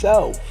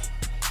yourself,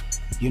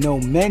 you know,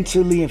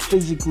 mentally and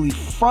physically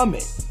from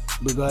it,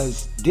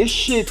 because this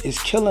shit is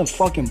killing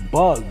fucking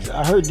bugs.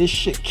 I heard this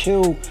shit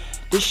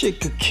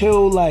could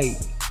kill like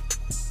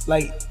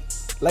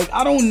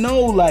I don't know,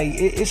 like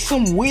it's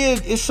some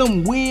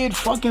weird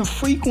fucking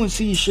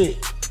frequency shit.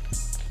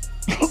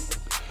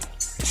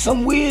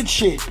 Some weird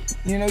shit.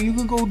 You know, you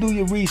can go do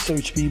your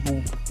research,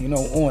 people, you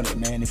know, on it,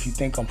 man, if you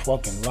think I'm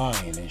fucking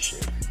lying and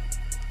shit.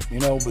 You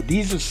know, but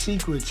these are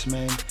secrets,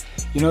 man.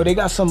 You know, they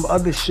got some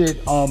other shit,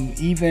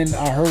 even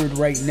I heard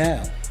right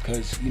now,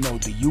 because, you know,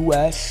 the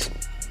US,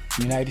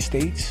 United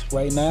States,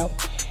 right now,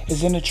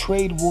 is in a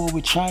trade war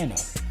with China.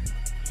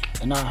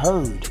 And I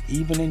heard,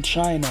 even in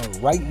China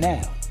right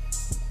now,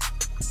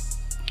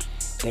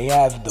 they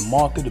have the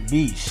mark of the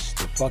beast,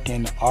 the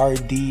fucking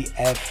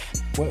RDF,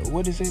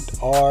 what is it?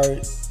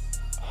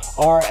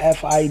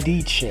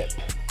 RFID chip.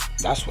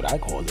 That's what I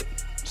call it.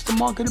 It's the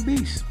mark of the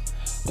beast.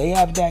 They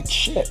have that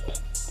chip.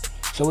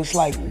 So it's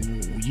like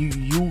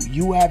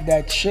you have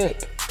that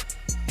chip.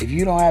 If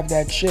you don't have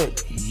that chip,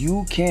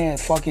 you can't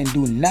fucking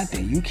do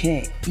nothing. You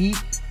can't eat,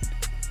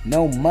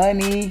 no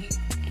money,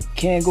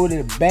 can't go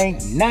to the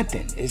bank,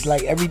 nothing. It's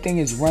like everything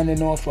is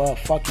running off a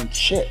fucking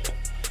chip.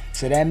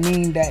 So that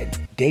means that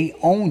they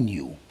own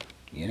you.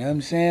 You know what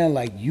I'm saying?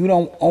 Like, you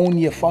don't own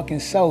your fucking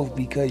self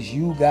because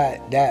you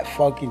got that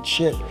fucking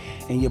chip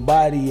in your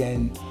body.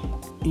 And,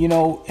 you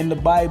know, in the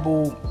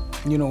Bible,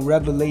 you know,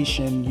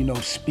 Revelation, you know,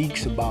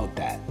 speaks about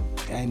that.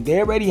 And they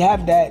already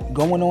have that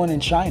going on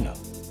in China.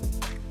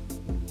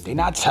 They're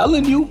not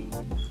telling you.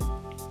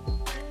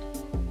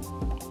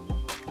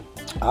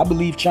 I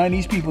believe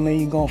Chinese people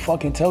ain't gonna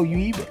fucking tell you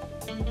either.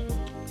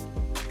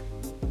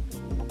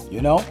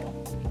 You know?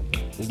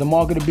 It's the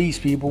mark of the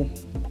beast, people.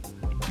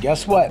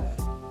 Guess what?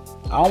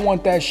 I don't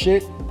want that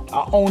shit.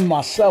 I own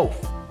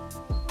myself.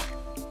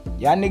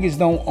 Y'all niggas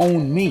don't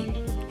own me.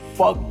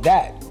 Fuck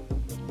that.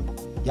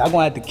 Y'all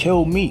gonna have to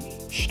kill me.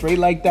 Straight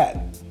like that.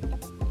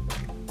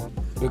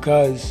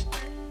 Because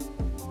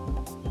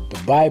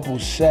the Bible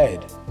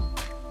said,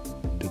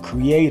 the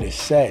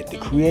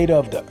Creator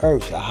of the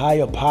earth, the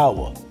higher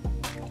power,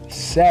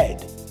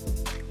 said,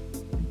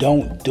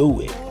 don't do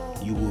it.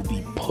 You will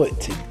be put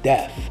to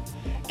death.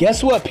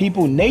 Guess what,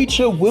 people?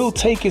 Nature will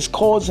take its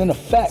cause and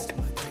effect.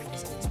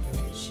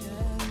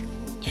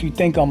 If you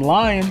think I'm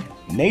lying,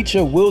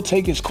 nature will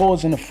take its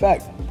cause and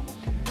effect.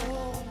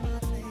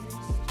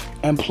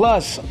 And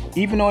plus,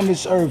 even on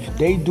this earth,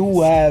 they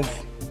do have,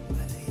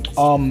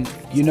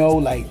 you know,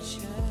 like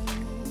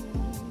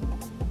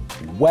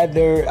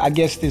weather, I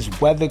guess this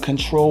weather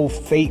control,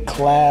 fake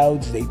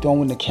clouds. They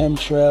throwing the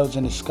chemtrails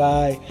in the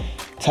sky.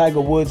 Tiger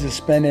Woods is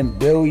spending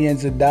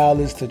billions of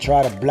dollars to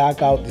try to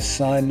block out the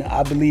sun.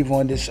 I believe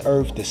on this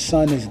earth, the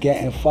sun is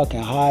getting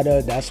fucking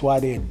hotter. That's why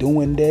they're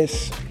doing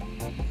this.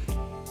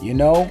 You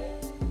know?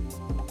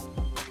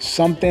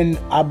 Something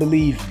I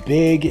believe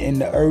big in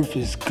the earth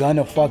is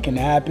gonna fucking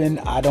happen.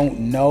 I don't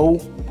know.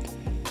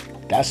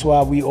 That's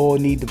why we all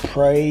need to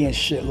pray and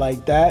shit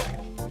like that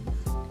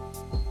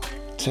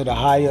to the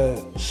higher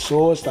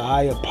source, the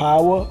higher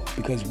power,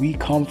 because we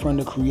come from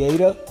the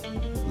Creator.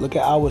 Look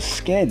at our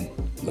skin.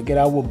 Look at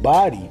our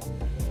body.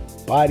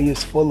 Body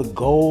is full of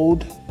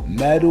gold,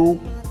 metal,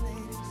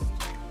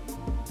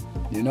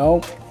 you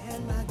know.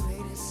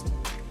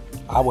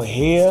 Our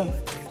hair,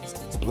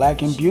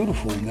 black and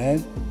beautiful,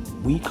 man.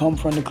 We come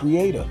from the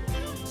Creator,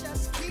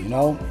 you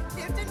know.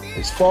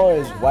 As far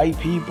as white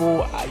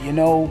people, you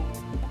know,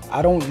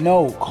 I don't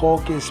know.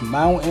 Caucasus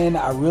Mountain,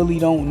 I really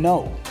don't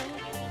know.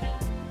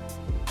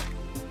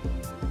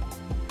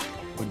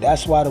 But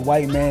that's why the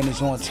white man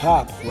is on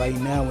top right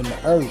now in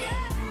the earth.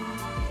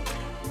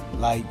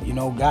 like, you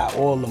know, got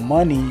all the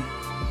money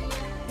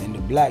and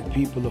the black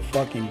people are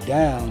fucking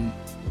down,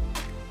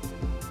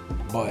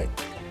 but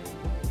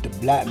the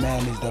black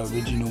man is the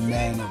original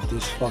man of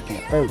this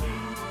fucking earth.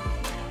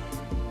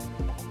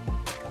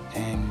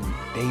 And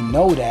they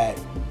know that,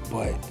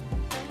 but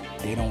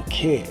they don't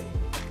care.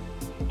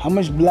 How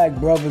much black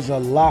brothers are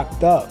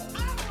locked up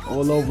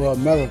all over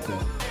America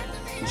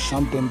for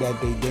something that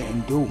they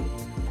didn't do?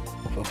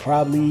 For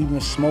probably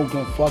even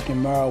smoking fucking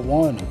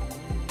marijuana.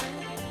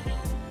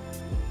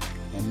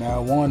 And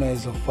marijuana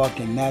is a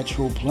fucking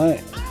natural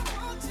plant.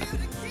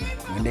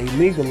 When they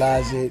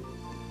legalize it,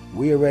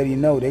 we already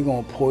know they're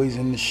gonna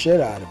poison the shit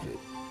out of it.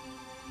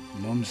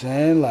 You know what I'm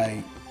saying?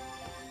 Like,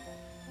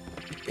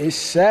 it's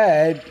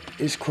sad,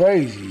 it's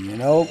crazy, you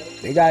know?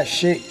 They got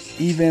shit,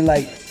 even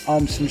like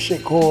some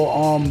shit called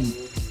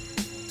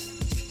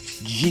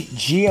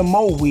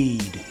GMO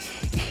weed.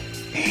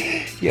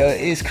 Yo,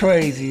 it's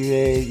crazy,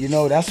 man. You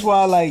know, that's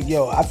why, like,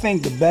 yo, I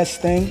think the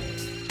best thing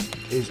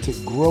is to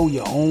grow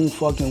your own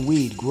fucking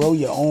weed. Grow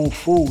your own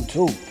food,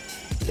 too.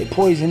 They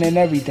poisoning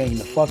everything.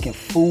 The fucking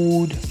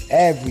food,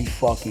 every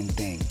fucking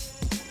thing.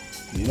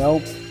 You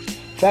know?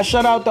 So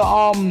shout out to,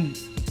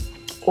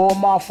 all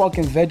my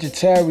fucking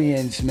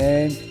vegetarians,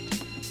 man.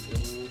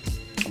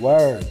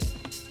 Word.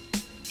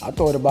 I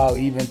thought about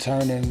even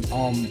turning,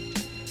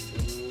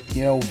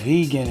 you know,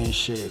 vegan and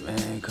shit,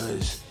 man,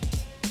 cause,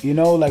 you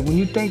know, like, when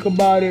you think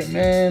about it,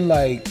 man,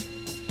 like,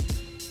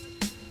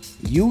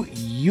 you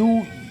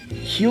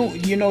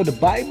know, the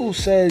Bible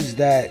says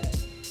that,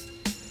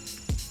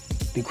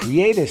 the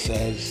Creator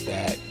says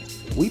that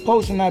we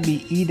supposed to not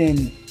be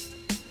eating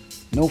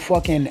no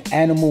fucking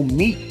animal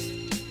meat.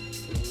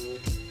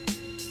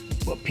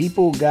 But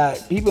people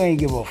ain't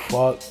give a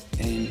fuck,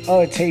 and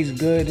it tastes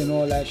good and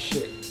all that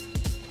shit.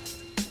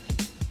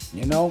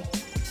 You know?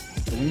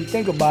 So when you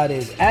think about it,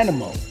 it's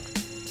animal.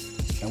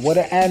 And what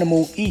an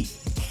animal eat?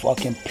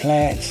 Fucking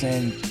plants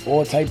and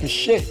all type of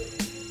shit.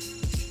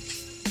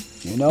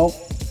 You know?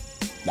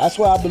 That's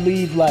where I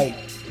believe, like,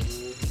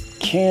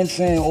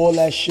 cancer and all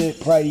that shit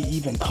probably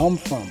even come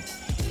from.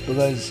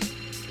 Because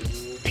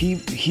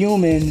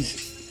humans,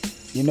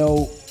 you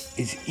know,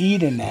 is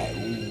eating that.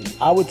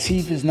 Our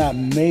teeth is not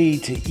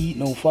made to eat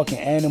no fucking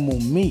animal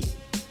meat.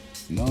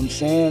 You know what I'm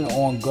saying?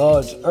 On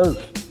God's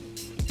earth.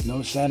 You know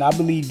what I'm saying? I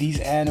believe these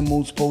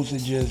animals supposed to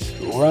just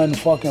run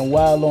fucking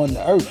wild on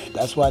the earth.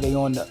 That's why they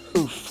on the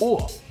earth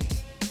for.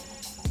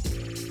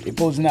 They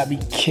supposed to not be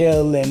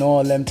killing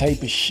all them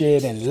type of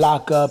shit and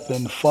lock up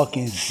in the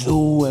fucking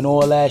zoo and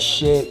all that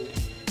shit.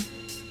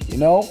 You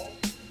know?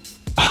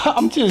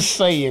 I'm just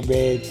saying,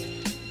 man.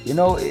 You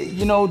know,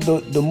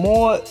 the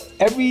more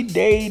every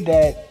day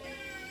that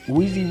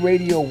Weezy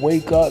Radio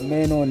wake up,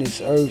 man, on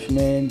this earth,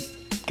 man,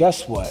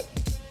 guess what?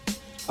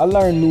 I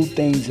learn new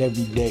things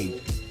every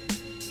day.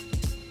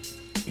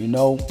 You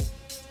know?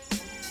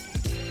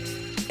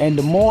 And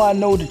the more I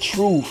know the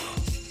truth,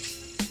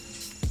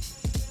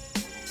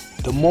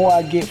 the more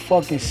I get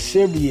fucking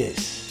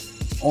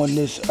serious on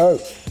this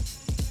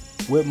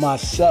earth with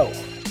myself,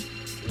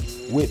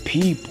 with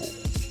people.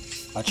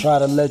 I try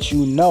to let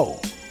you know.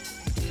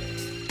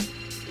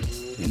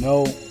 You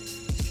know,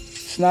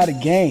 it's not a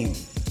game.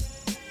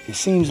 It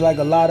seems like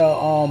a lot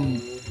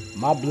of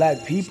my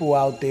black people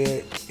out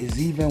there is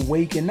even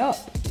waking up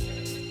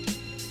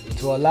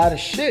to a lot of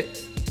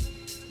shit.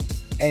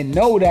 And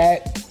know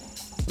that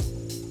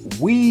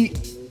we've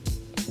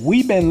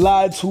been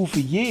lied to for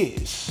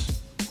years.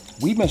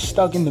 We've been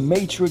stuck in the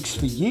matrix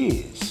for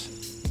years.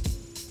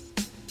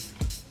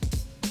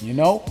 You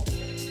know?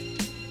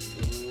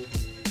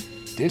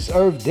 This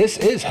earth, this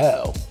is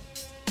hell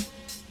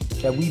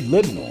that we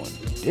living on.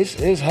 This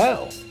is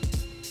hell.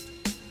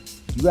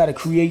 You gotta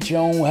create your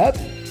own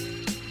heaven.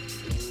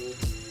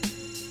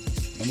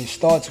 And it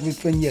starts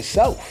within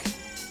yourself.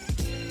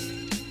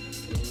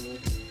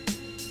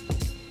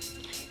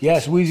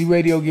 Yes, Weezy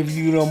Radio gives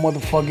you the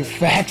motherfucking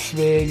facts,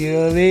 man, you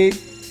know what I mean?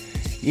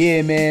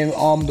 Yeah, man,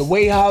 the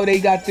way how they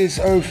got this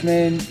earth,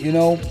 man, you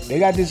know, they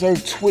got this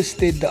earth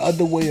twisted the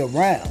other way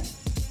around.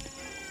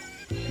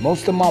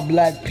 Most of my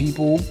black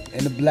people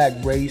in the black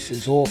race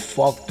is all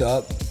fucked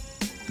up.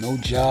 No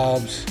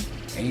jobs,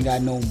 ain't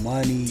got no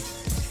money.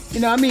 You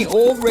know what I mean?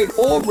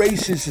 All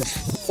races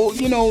is,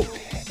 you know,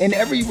 in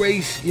every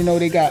race, you know,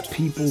 they got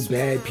people,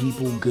 bad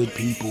people, good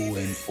people,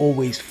 and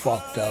always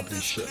fucked up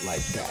and shit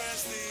like that.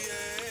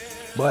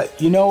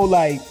 But, you know,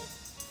 like,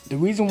 the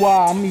reason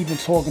why I'm even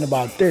talking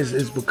about this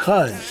is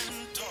because,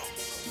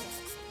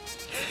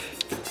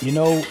 you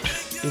know,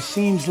 it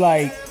seems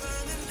like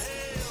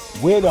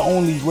we're the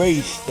only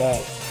race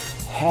that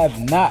have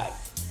not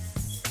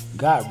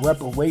got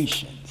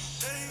reparations.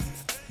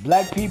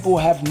 Black people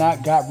have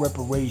not got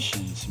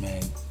reparations,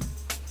 man.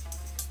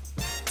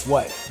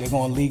 What? They're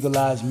gonna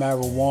legalize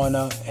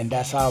marijuana and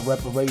that's our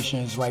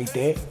reparations right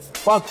there?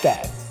 Fuck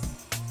that.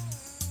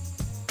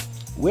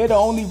 We're the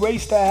only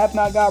race that have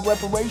not got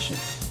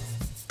reparations.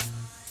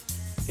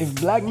 If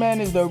black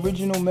man is the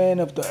original man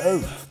of the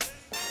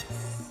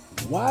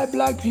earth, why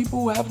black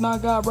people have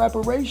not got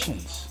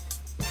reparations?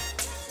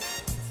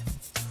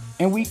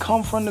 And we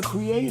come from the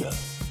Creator.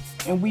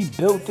 And we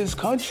built this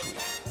country.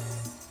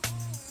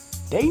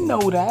 They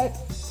know that.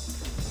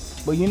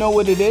 But you know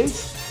what it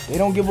is? They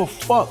don't give a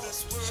fuck.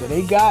 So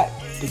they got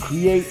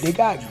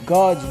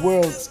God's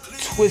world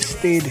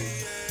twisted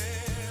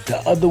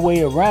the other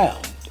way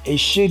around. It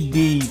should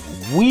be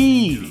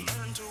we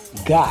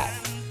got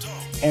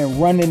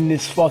and running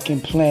this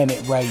fucking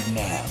planet right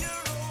now.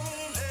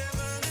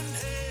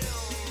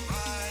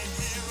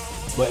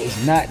 But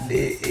it's not,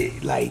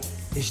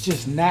 it's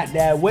just not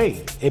that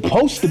way. It's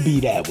supposed to be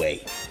that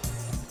way.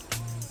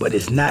 But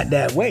it's not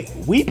that way.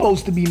 We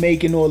supposed to be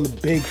making all the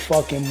big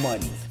fucking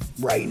money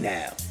right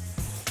now.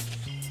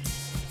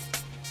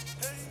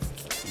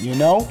 You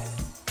know?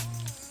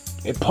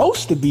 It's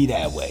supposed to be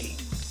that way.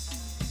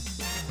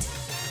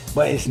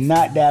 But it's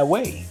not that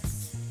way.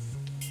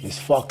 It's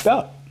fucked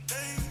up.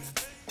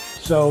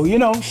 So, you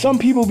know, some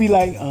people be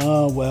like,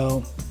 oh,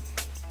 well,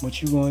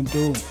 what you gonna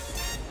do?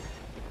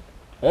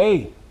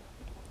 Hey,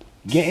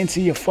 get into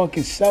your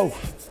fucking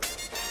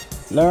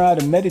self. Learn how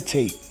to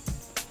meditate.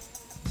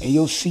 And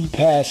you'll see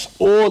past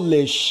all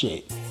this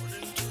shit.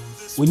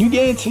 When you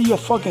get into your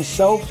fucking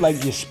self,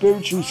 like your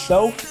spiritual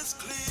self,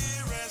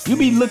 you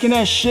be looking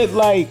at shit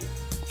like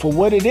for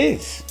what it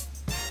is.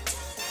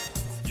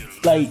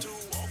 Like,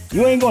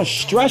 you ain't gonna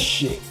stress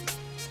shit.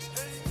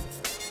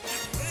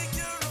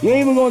 You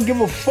ain't even gonna give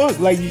a fuck.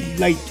 Like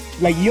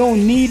you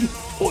don't need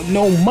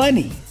no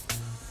money.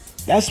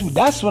 That's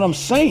what I'm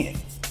saying.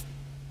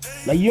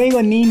 Like, you ain't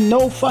gonna need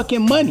no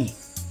fucking money.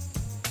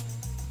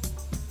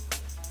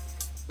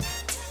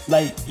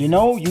 Like, you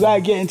know, you gotta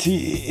get into,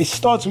 it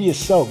starts with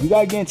yourself. You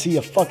gotta get into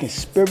your fucking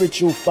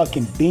spiritual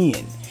fucking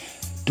being.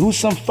 Do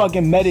some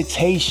fucking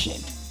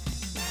meditation.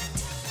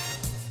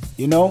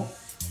 You know?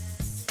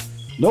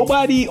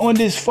 Nobody on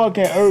this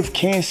fucking earth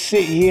can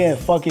sit here and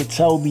fucking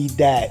tell me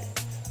that,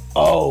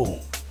 oh,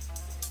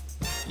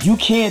 you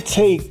can't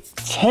take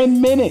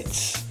 10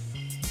 minutes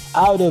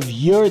out of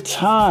your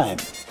time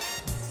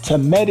to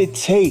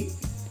meditate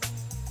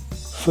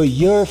for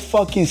your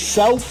fucking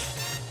self.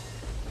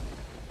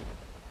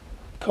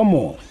 Come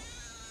on.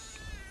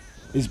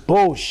 It's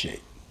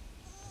bullshit.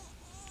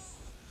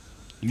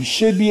 You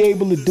should be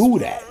able to do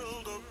that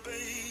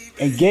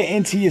and get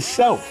into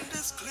yourself.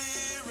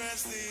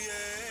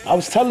 I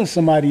was telling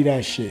somebody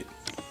that shit.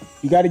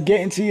 You got to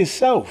get into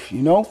yourself,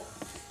 you know?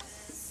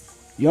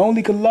 You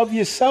only can love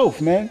yourself,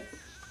 man.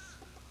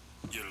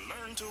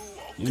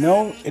 You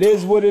know, it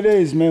is what it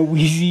is, man.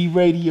 Weezy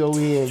Radio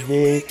here,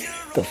 man.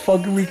 The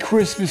fuckery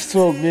Christmas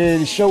talk,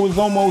 man. The show is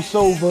almost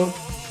over.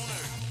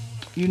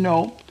 You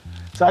know.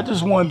 So I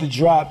just wanted to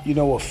drop, you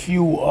know, a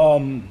few,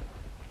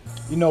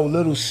 you know,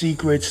 little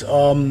secrets.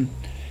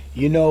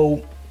 You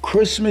know,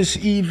 Christmas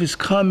Eve is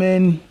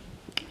coming.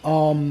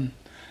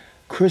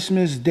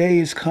 Christmas Day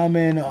is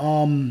coming.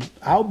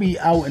 I'll be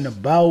out and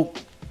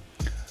about.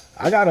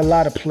 I got a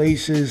lot of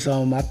places.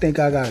 I think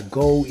I gotta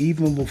go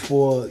even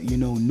before, you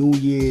know, New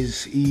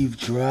Year's Eve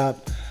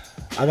drop.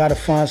 I gotta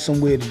find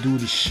somewhere to do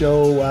the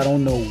show. I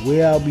don't know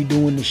where I'll be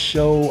doing the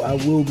show. I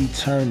will be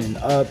turning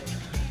up.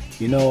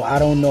 You know, I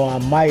don't know. I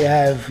might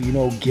have, you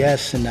know,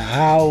 guests in the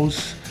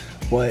house,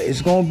 but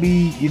it's gonna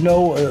be, you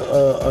know,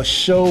 a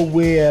show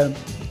where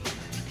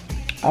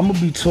I'm gonna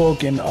be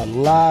talking a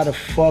lot of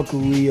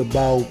fuckery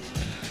about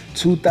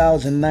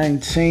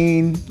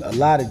 2019, a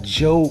lot of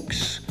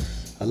jokes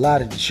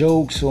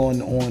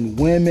on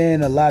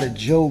women, a lot of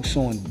jokes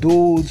on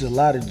dudes, a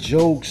lot of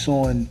jokes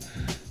on,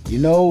 you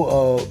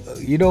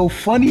know,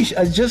 funny,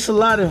 just a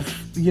lot of,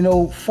 you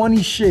know,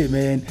 funny shit,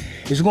 man.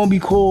 It's gonna be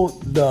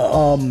called the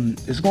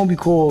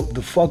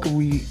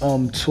fuckery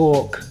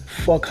talk.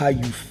 Fuck how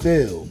you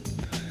feel.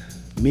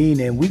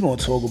 Meaning we gonna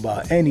talk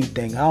about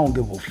anything. I don't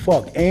give a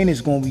fuck, and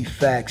it's gonna be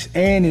facts,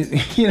 and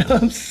it, you know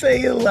what I'm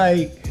saying,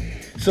 like.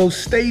 So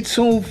stay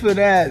tuned for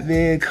that,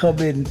 man.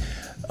 Coming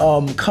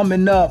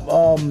up,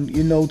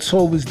 you know,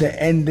 towards the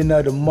ending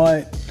of the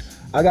month.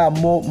 I got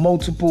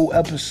multiple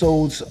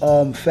episodes.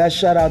 Fat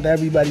shout out to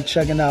everybody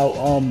checking out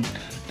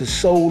the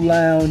Soul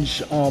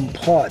Lounge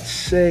Part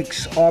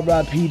 6.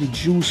 R.I.P. to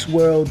Juice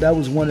WRLD. That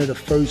was one of the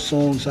first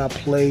songs I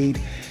played.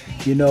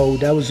 You know,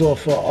 that was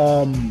off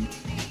of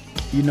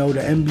you know,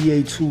 the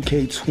NBA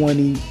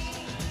 2K20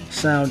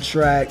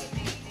 soundtrack.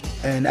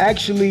 And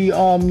actually,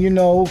 you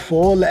know,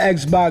 for all the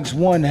Xbox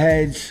One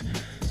heads,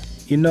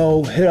 you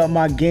know, hit up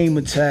my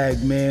gamer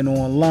tag, man,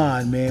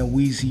 online, man,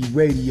 Weezy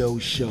Radio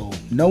Show.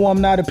 No,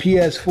 I'm not a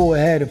PS4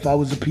 head. If I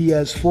was a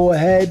PS4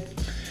 head,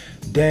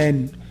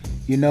 then,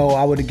 you know,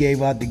 I would have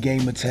gave out the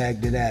gamer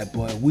tag to that.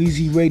 But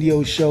Weezy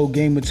Radio Show,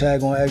 gamer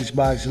tag on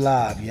Xbox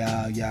Live.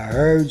 Y'all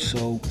heard?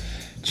 So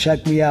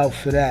check me out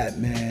for that,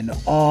 man.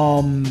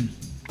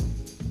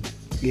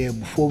 Yeah,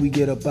 before we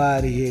get up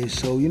out of here.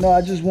 So, you know, I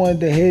just wanted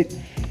to hit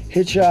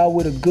y'all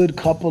with a good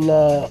couple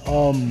of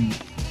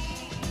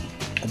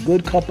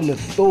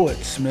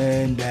thoughts,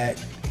 man,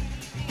 that,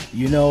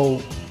 you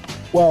know,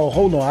 well,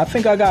 hold on. I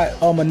think I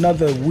got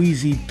another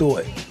Wheezy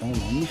thought. Hold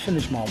on, let me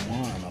finish my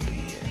wine up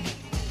here.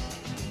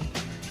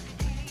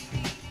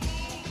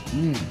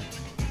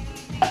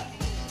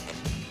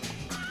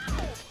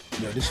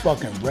 Yo, Yo, this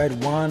fucking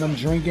red wine I'm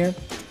drinking.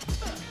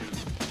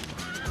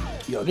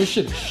 Yo, this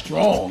shit is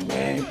strong,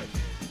 man.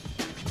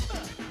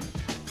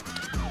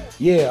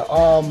 Yeah,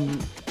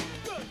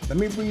 let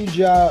me read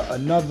y'all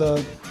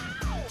another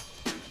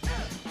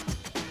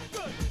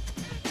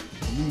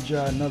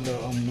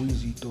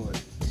Wheezy thought.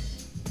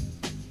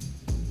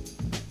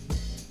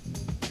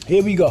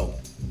 Here we go.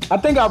 I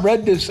think I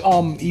read this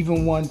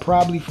even one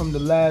probably from the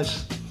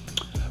last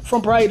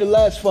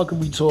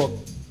fucking talk.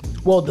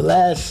 Well, the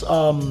last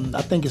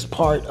I think it's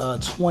part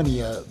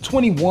 20,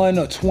 21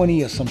 or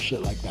 20 or some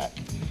shit like that.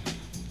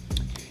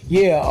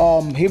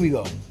 Yeah, here we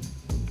go.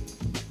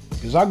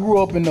 Cause I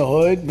grew up in the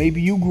hood.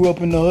 Maybe you grew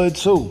up in the hood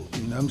too.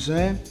 You know what I'm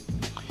saying?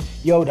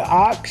 Yo, the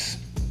ox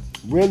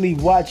really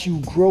watch you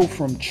grow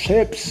from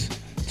chips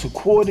to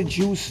quarter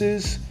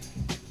juices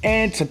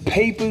and to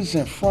papers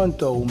and front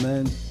though,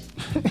 man.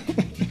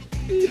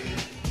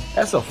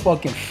 That's a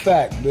fucking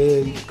fact,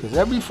 man. Cause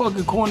every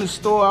fucking corner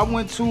store I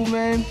went to,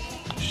 man,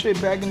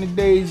 shit back in the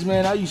days,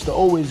 man, I used to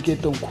always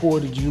get them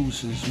quarter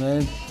juices,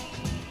 man.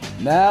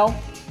 Now,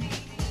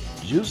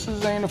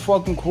 juices ain't a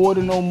fucking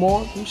quarter no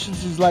more. Them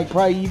shits is like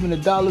probably even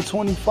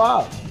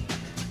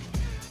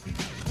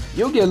 $1.25.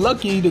 You'll get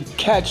lucky to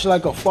catch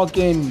like a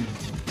fucking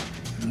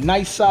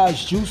nice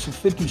size juice for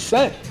 50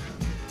 cents.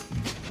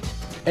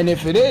 And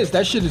if it is,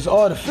 that shit is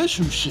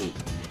artificial shit.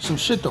 Some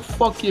shit to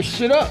fuck your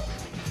shit up.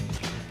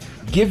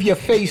 Give your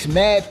face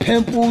mad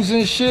pimples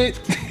and shit.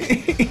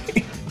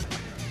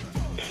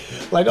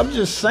 Like, I'm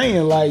just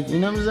saying, like, you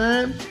know what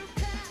I'm saying?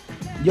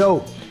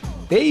 Yo,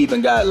 they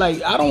even got,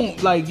 like, I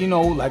don't, like, you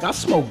know, like, I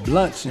smoke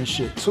blunts and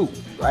shit, too,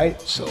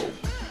 right? So,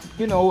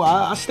 you know,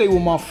 I stay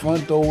with my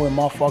front door and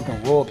my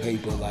fucking raw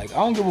paper. Like, I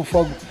don't give a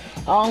fuck.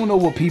 I don't know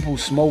what people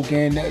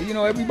smoking. You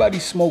know, everybody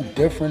smoke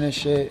different and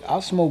shit.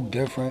 I smoke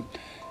different.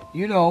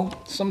 You know,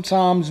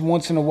 sometimes,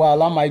 once in a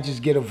while, I might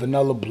just get a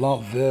vanilla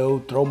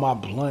Bluntville, throw my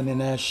blunt in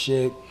that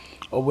shit,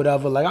 or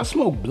whatever. Like, I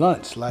smoke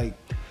blunts, like,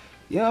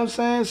 you know what I'm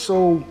saying?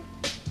 So,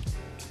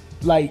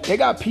 like, they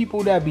got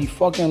people that be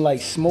fucking,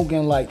 like,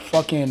 smoking, like,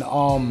 fucking,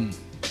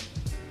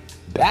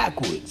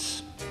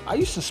 backwards. I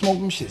used to smoke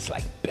them shits,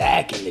 like,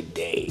 back in the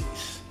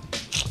days.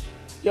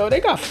 Yo, they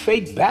got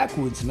fake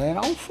backwards, man.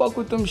 I don't fuck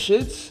with them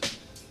shits.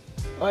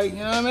 Like, you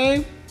know what I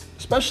mean?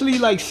 Especially,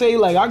 like, say,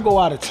 like, I go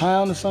out of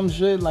town or some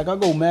shit. Like, I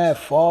go mad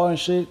far and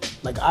shit.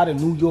 Like, out of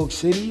New York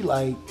City.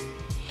 Like,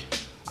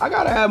 I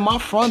gotta have my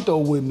front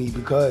door with me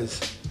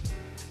because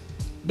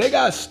they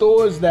got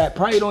stores that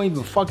probably don't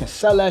even fucking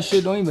sell that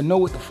shit, don't even know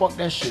what the fuck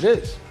that shit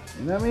is.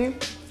 You know what I mean?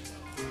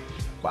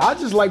 But I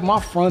just like my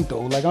front though,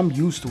 like I'm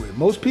used to it.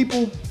 Most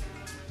people,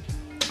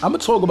 I'm gonna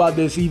talk about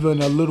this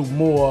even a little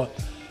more,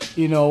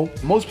 you know,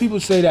 most people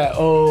say that,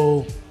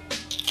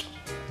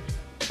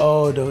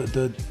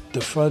 the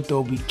front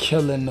door be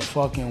killing the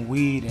fucking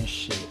weed and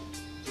shit.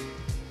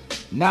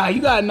 Nah, you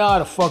gotta know how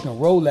to fucking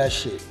roll that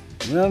shit.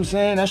 You know what I'm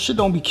saying? That shit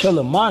don't be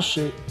killing my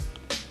shit.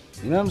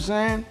 You know what I'm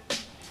saying?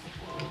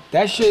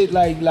 That shit,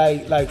 like,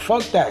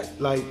 fuck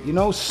that. Like, you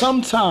know,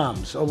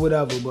 sometimes or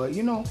whatever, but,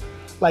 you know,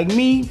 like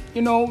me,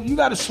 you know, you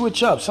gotta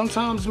switch up.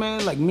 Sometimes,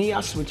 man, like me, I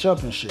switch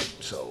up and shit.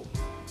 So,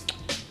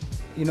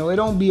 you know, it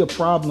don't be a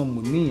problem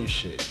with me and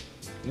shit.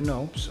 You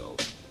know, so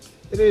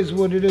it is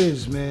what it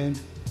is, man.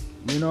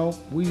 You know,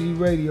 Wheezy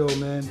Radio,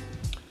 man.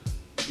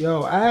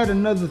 Yo, I had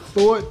another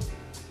thought,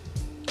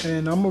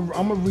 and I'm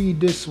gonna read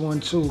this one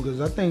too,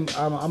 because I think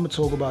I'm gonna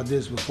talk about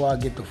this before I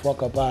get the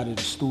fuck up out of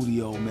the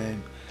studio,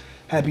 man.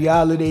 Happy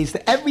holidays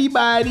to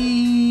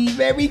everybody.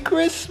 Merry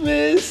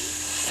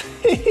Christmas.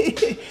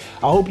 I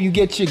hope you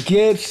get your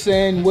gifts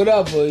and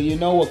whatever, you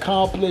know,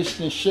 accomplished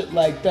and shit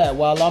like that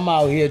while I'm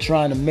out here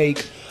trying to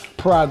make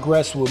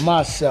progress with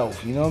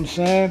myself. You know what I'm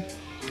saying?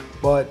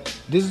 But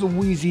this is a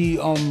Wheezy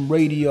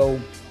Radio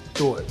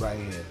thought right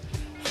here.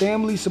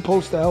 Family's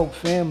supposed to help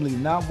family,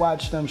 not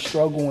watch them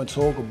struggle and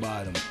talk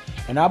about them.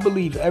 And I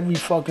believe every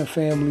fucking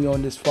family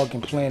on this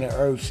fucking planet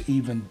Earth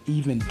even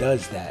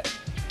does that.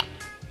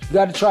 You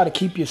gotta try to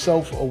keep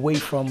yourself away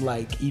from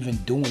like even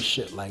doing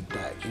shit like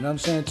that. You know what I'm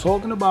saying?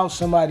 Talking about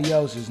somebody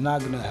else is not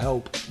gonna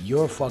help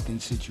your fucking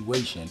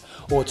situation.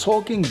 Or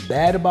talking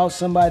bad about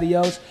somebody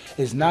else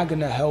is not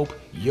gonna help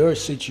your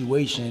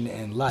situation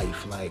in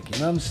life. Like, you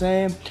know what I'm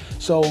saying?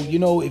 So, you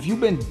know, if you've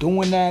been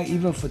doing that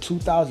even for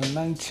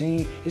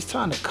 2019, it's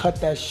time to cut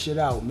that shit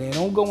out, man.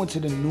 Don't go into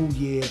the new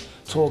year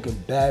talking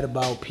bad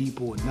about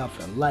people or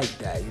nothing like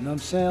that. You know what I'm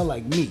saying?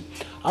 Like me,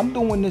 I'm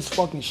doing this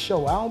fucking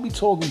show. I don't be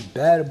talking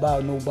bad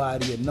about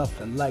nobody or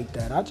nothing like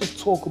that. I just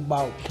talk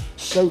about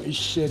certain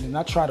shit and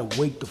I try to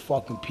wake the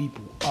fucking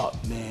people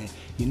up, man.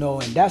 You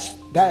know, and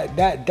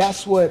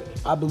that's what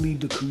I believe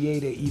the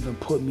creator even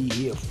put me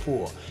here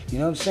for. You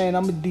know what I'm saying?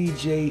 I'm a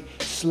DJ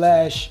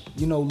 /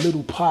 you know,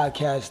 little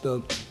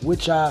podcaster,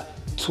 which I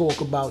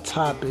talk about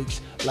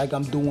topics like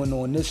I'm doing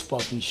on this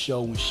fucking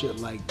show and shit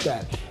like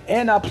that.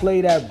 And I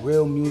play that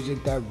real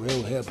music, that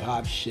real hip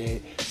hop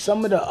shit.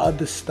 Some of the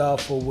other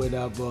stuff or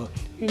whatever,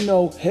 you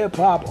know, hip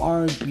hop,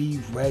 R&B,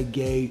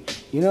 reggae,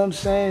 you know what I'm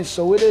saying?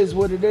 So it is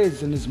what it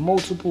is, and there's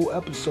multiple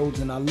episodes,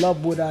 and I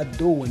love what I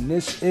do, and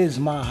this is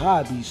my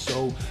hobby.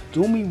 So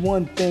do me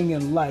one thing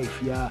in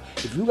life, y'all.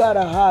 If you got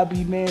a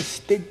hobby, man,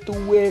 stick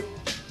to it,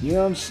 you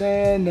know what I'm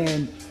saying?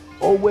 And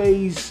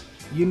always,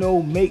 you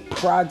know, make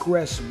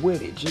progress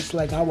with it. Just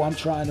like how I'm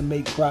trying to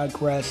make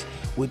progress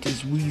with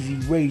this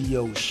Weezy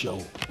Radio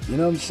show. You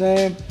know what I'm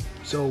saying?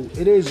 So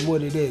it is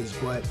what it is.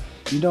 But,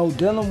 you know,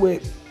 dealing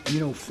with, you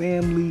know,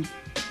 family,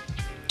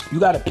 you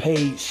gotta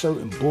pay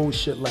certain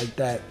bullshit like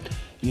that,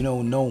 you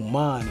know, no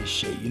mind and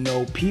shit. You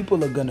know,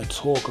 people are gonna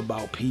talk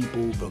about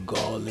people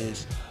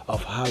regardless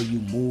of how you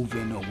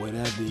moving or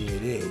whatever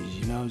it is.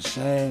 You know what I'm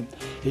saying?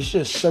 It's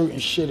just certain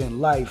shit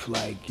in life,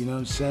 like, you know what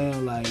I'm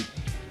saying? Like,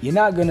 you're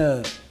not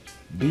gonna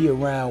be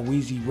around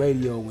Weezy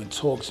Radio and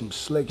talk some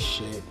slick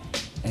shit,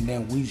 and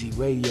then Weezy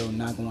Radio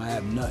not gonna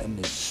have nothing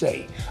to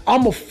say.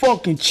 I'ma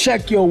fucking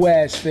check your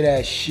ass for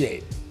that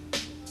shit.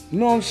 You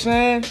know what I'm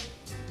saying?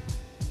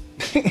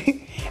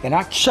 And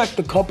I checked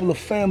a couple of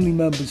family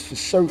members for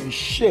certain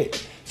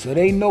shit, so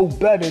they know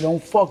better.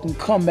 Don't fucking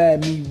come at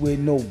me with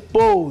no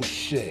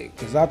bullshit,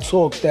 cause I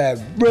talk that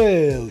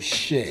real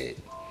shit.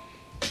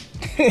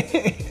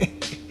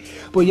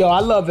 But yo, I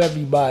love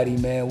everybody,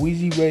 man.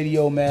 Weezy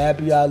Radio, man.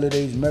 Happy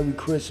holidays, Merry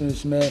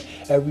Christmas, man.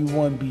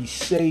 Everyone be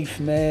safe,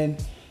 man.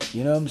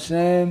 You know what I'm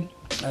saying?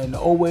 And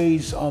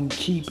always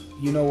keep,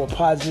 you know, a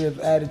positive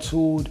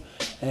attitude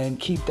and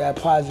keep that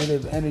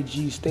positive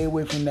energy. Stay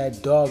away from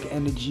that dark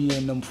energy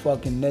and them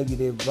fucking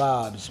negative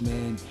vibes,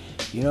 man.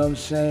 You know what I'm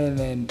saying?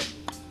 And,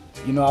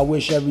 you know, I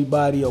wish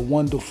everybody a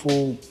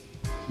wonderful,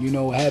 you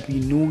know, happy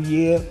new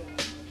year.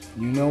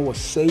 You know, a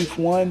safe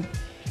one.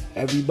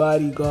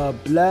 Everybody,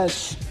 God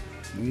bless.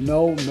 You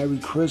know, Merry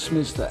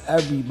Christmas to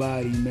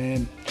everybody,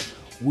 man.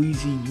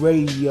 Weezy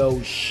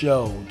Radio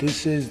Show.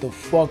 This is the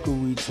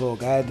fuckery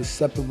talk. I had to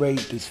separate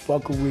this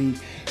fuckery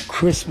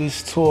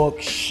Christmas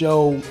talk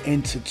show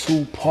into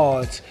two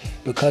parts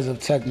because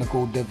of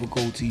technical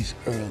difficulties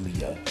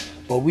earlier.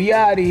 But we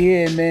out of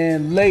here,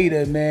 man.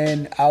 Later,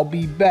 man. I'll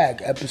be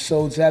back.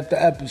 Episodes after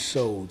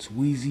episodes.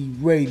 Weezy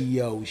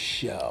Radio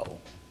Show.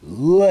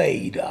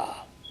 Later.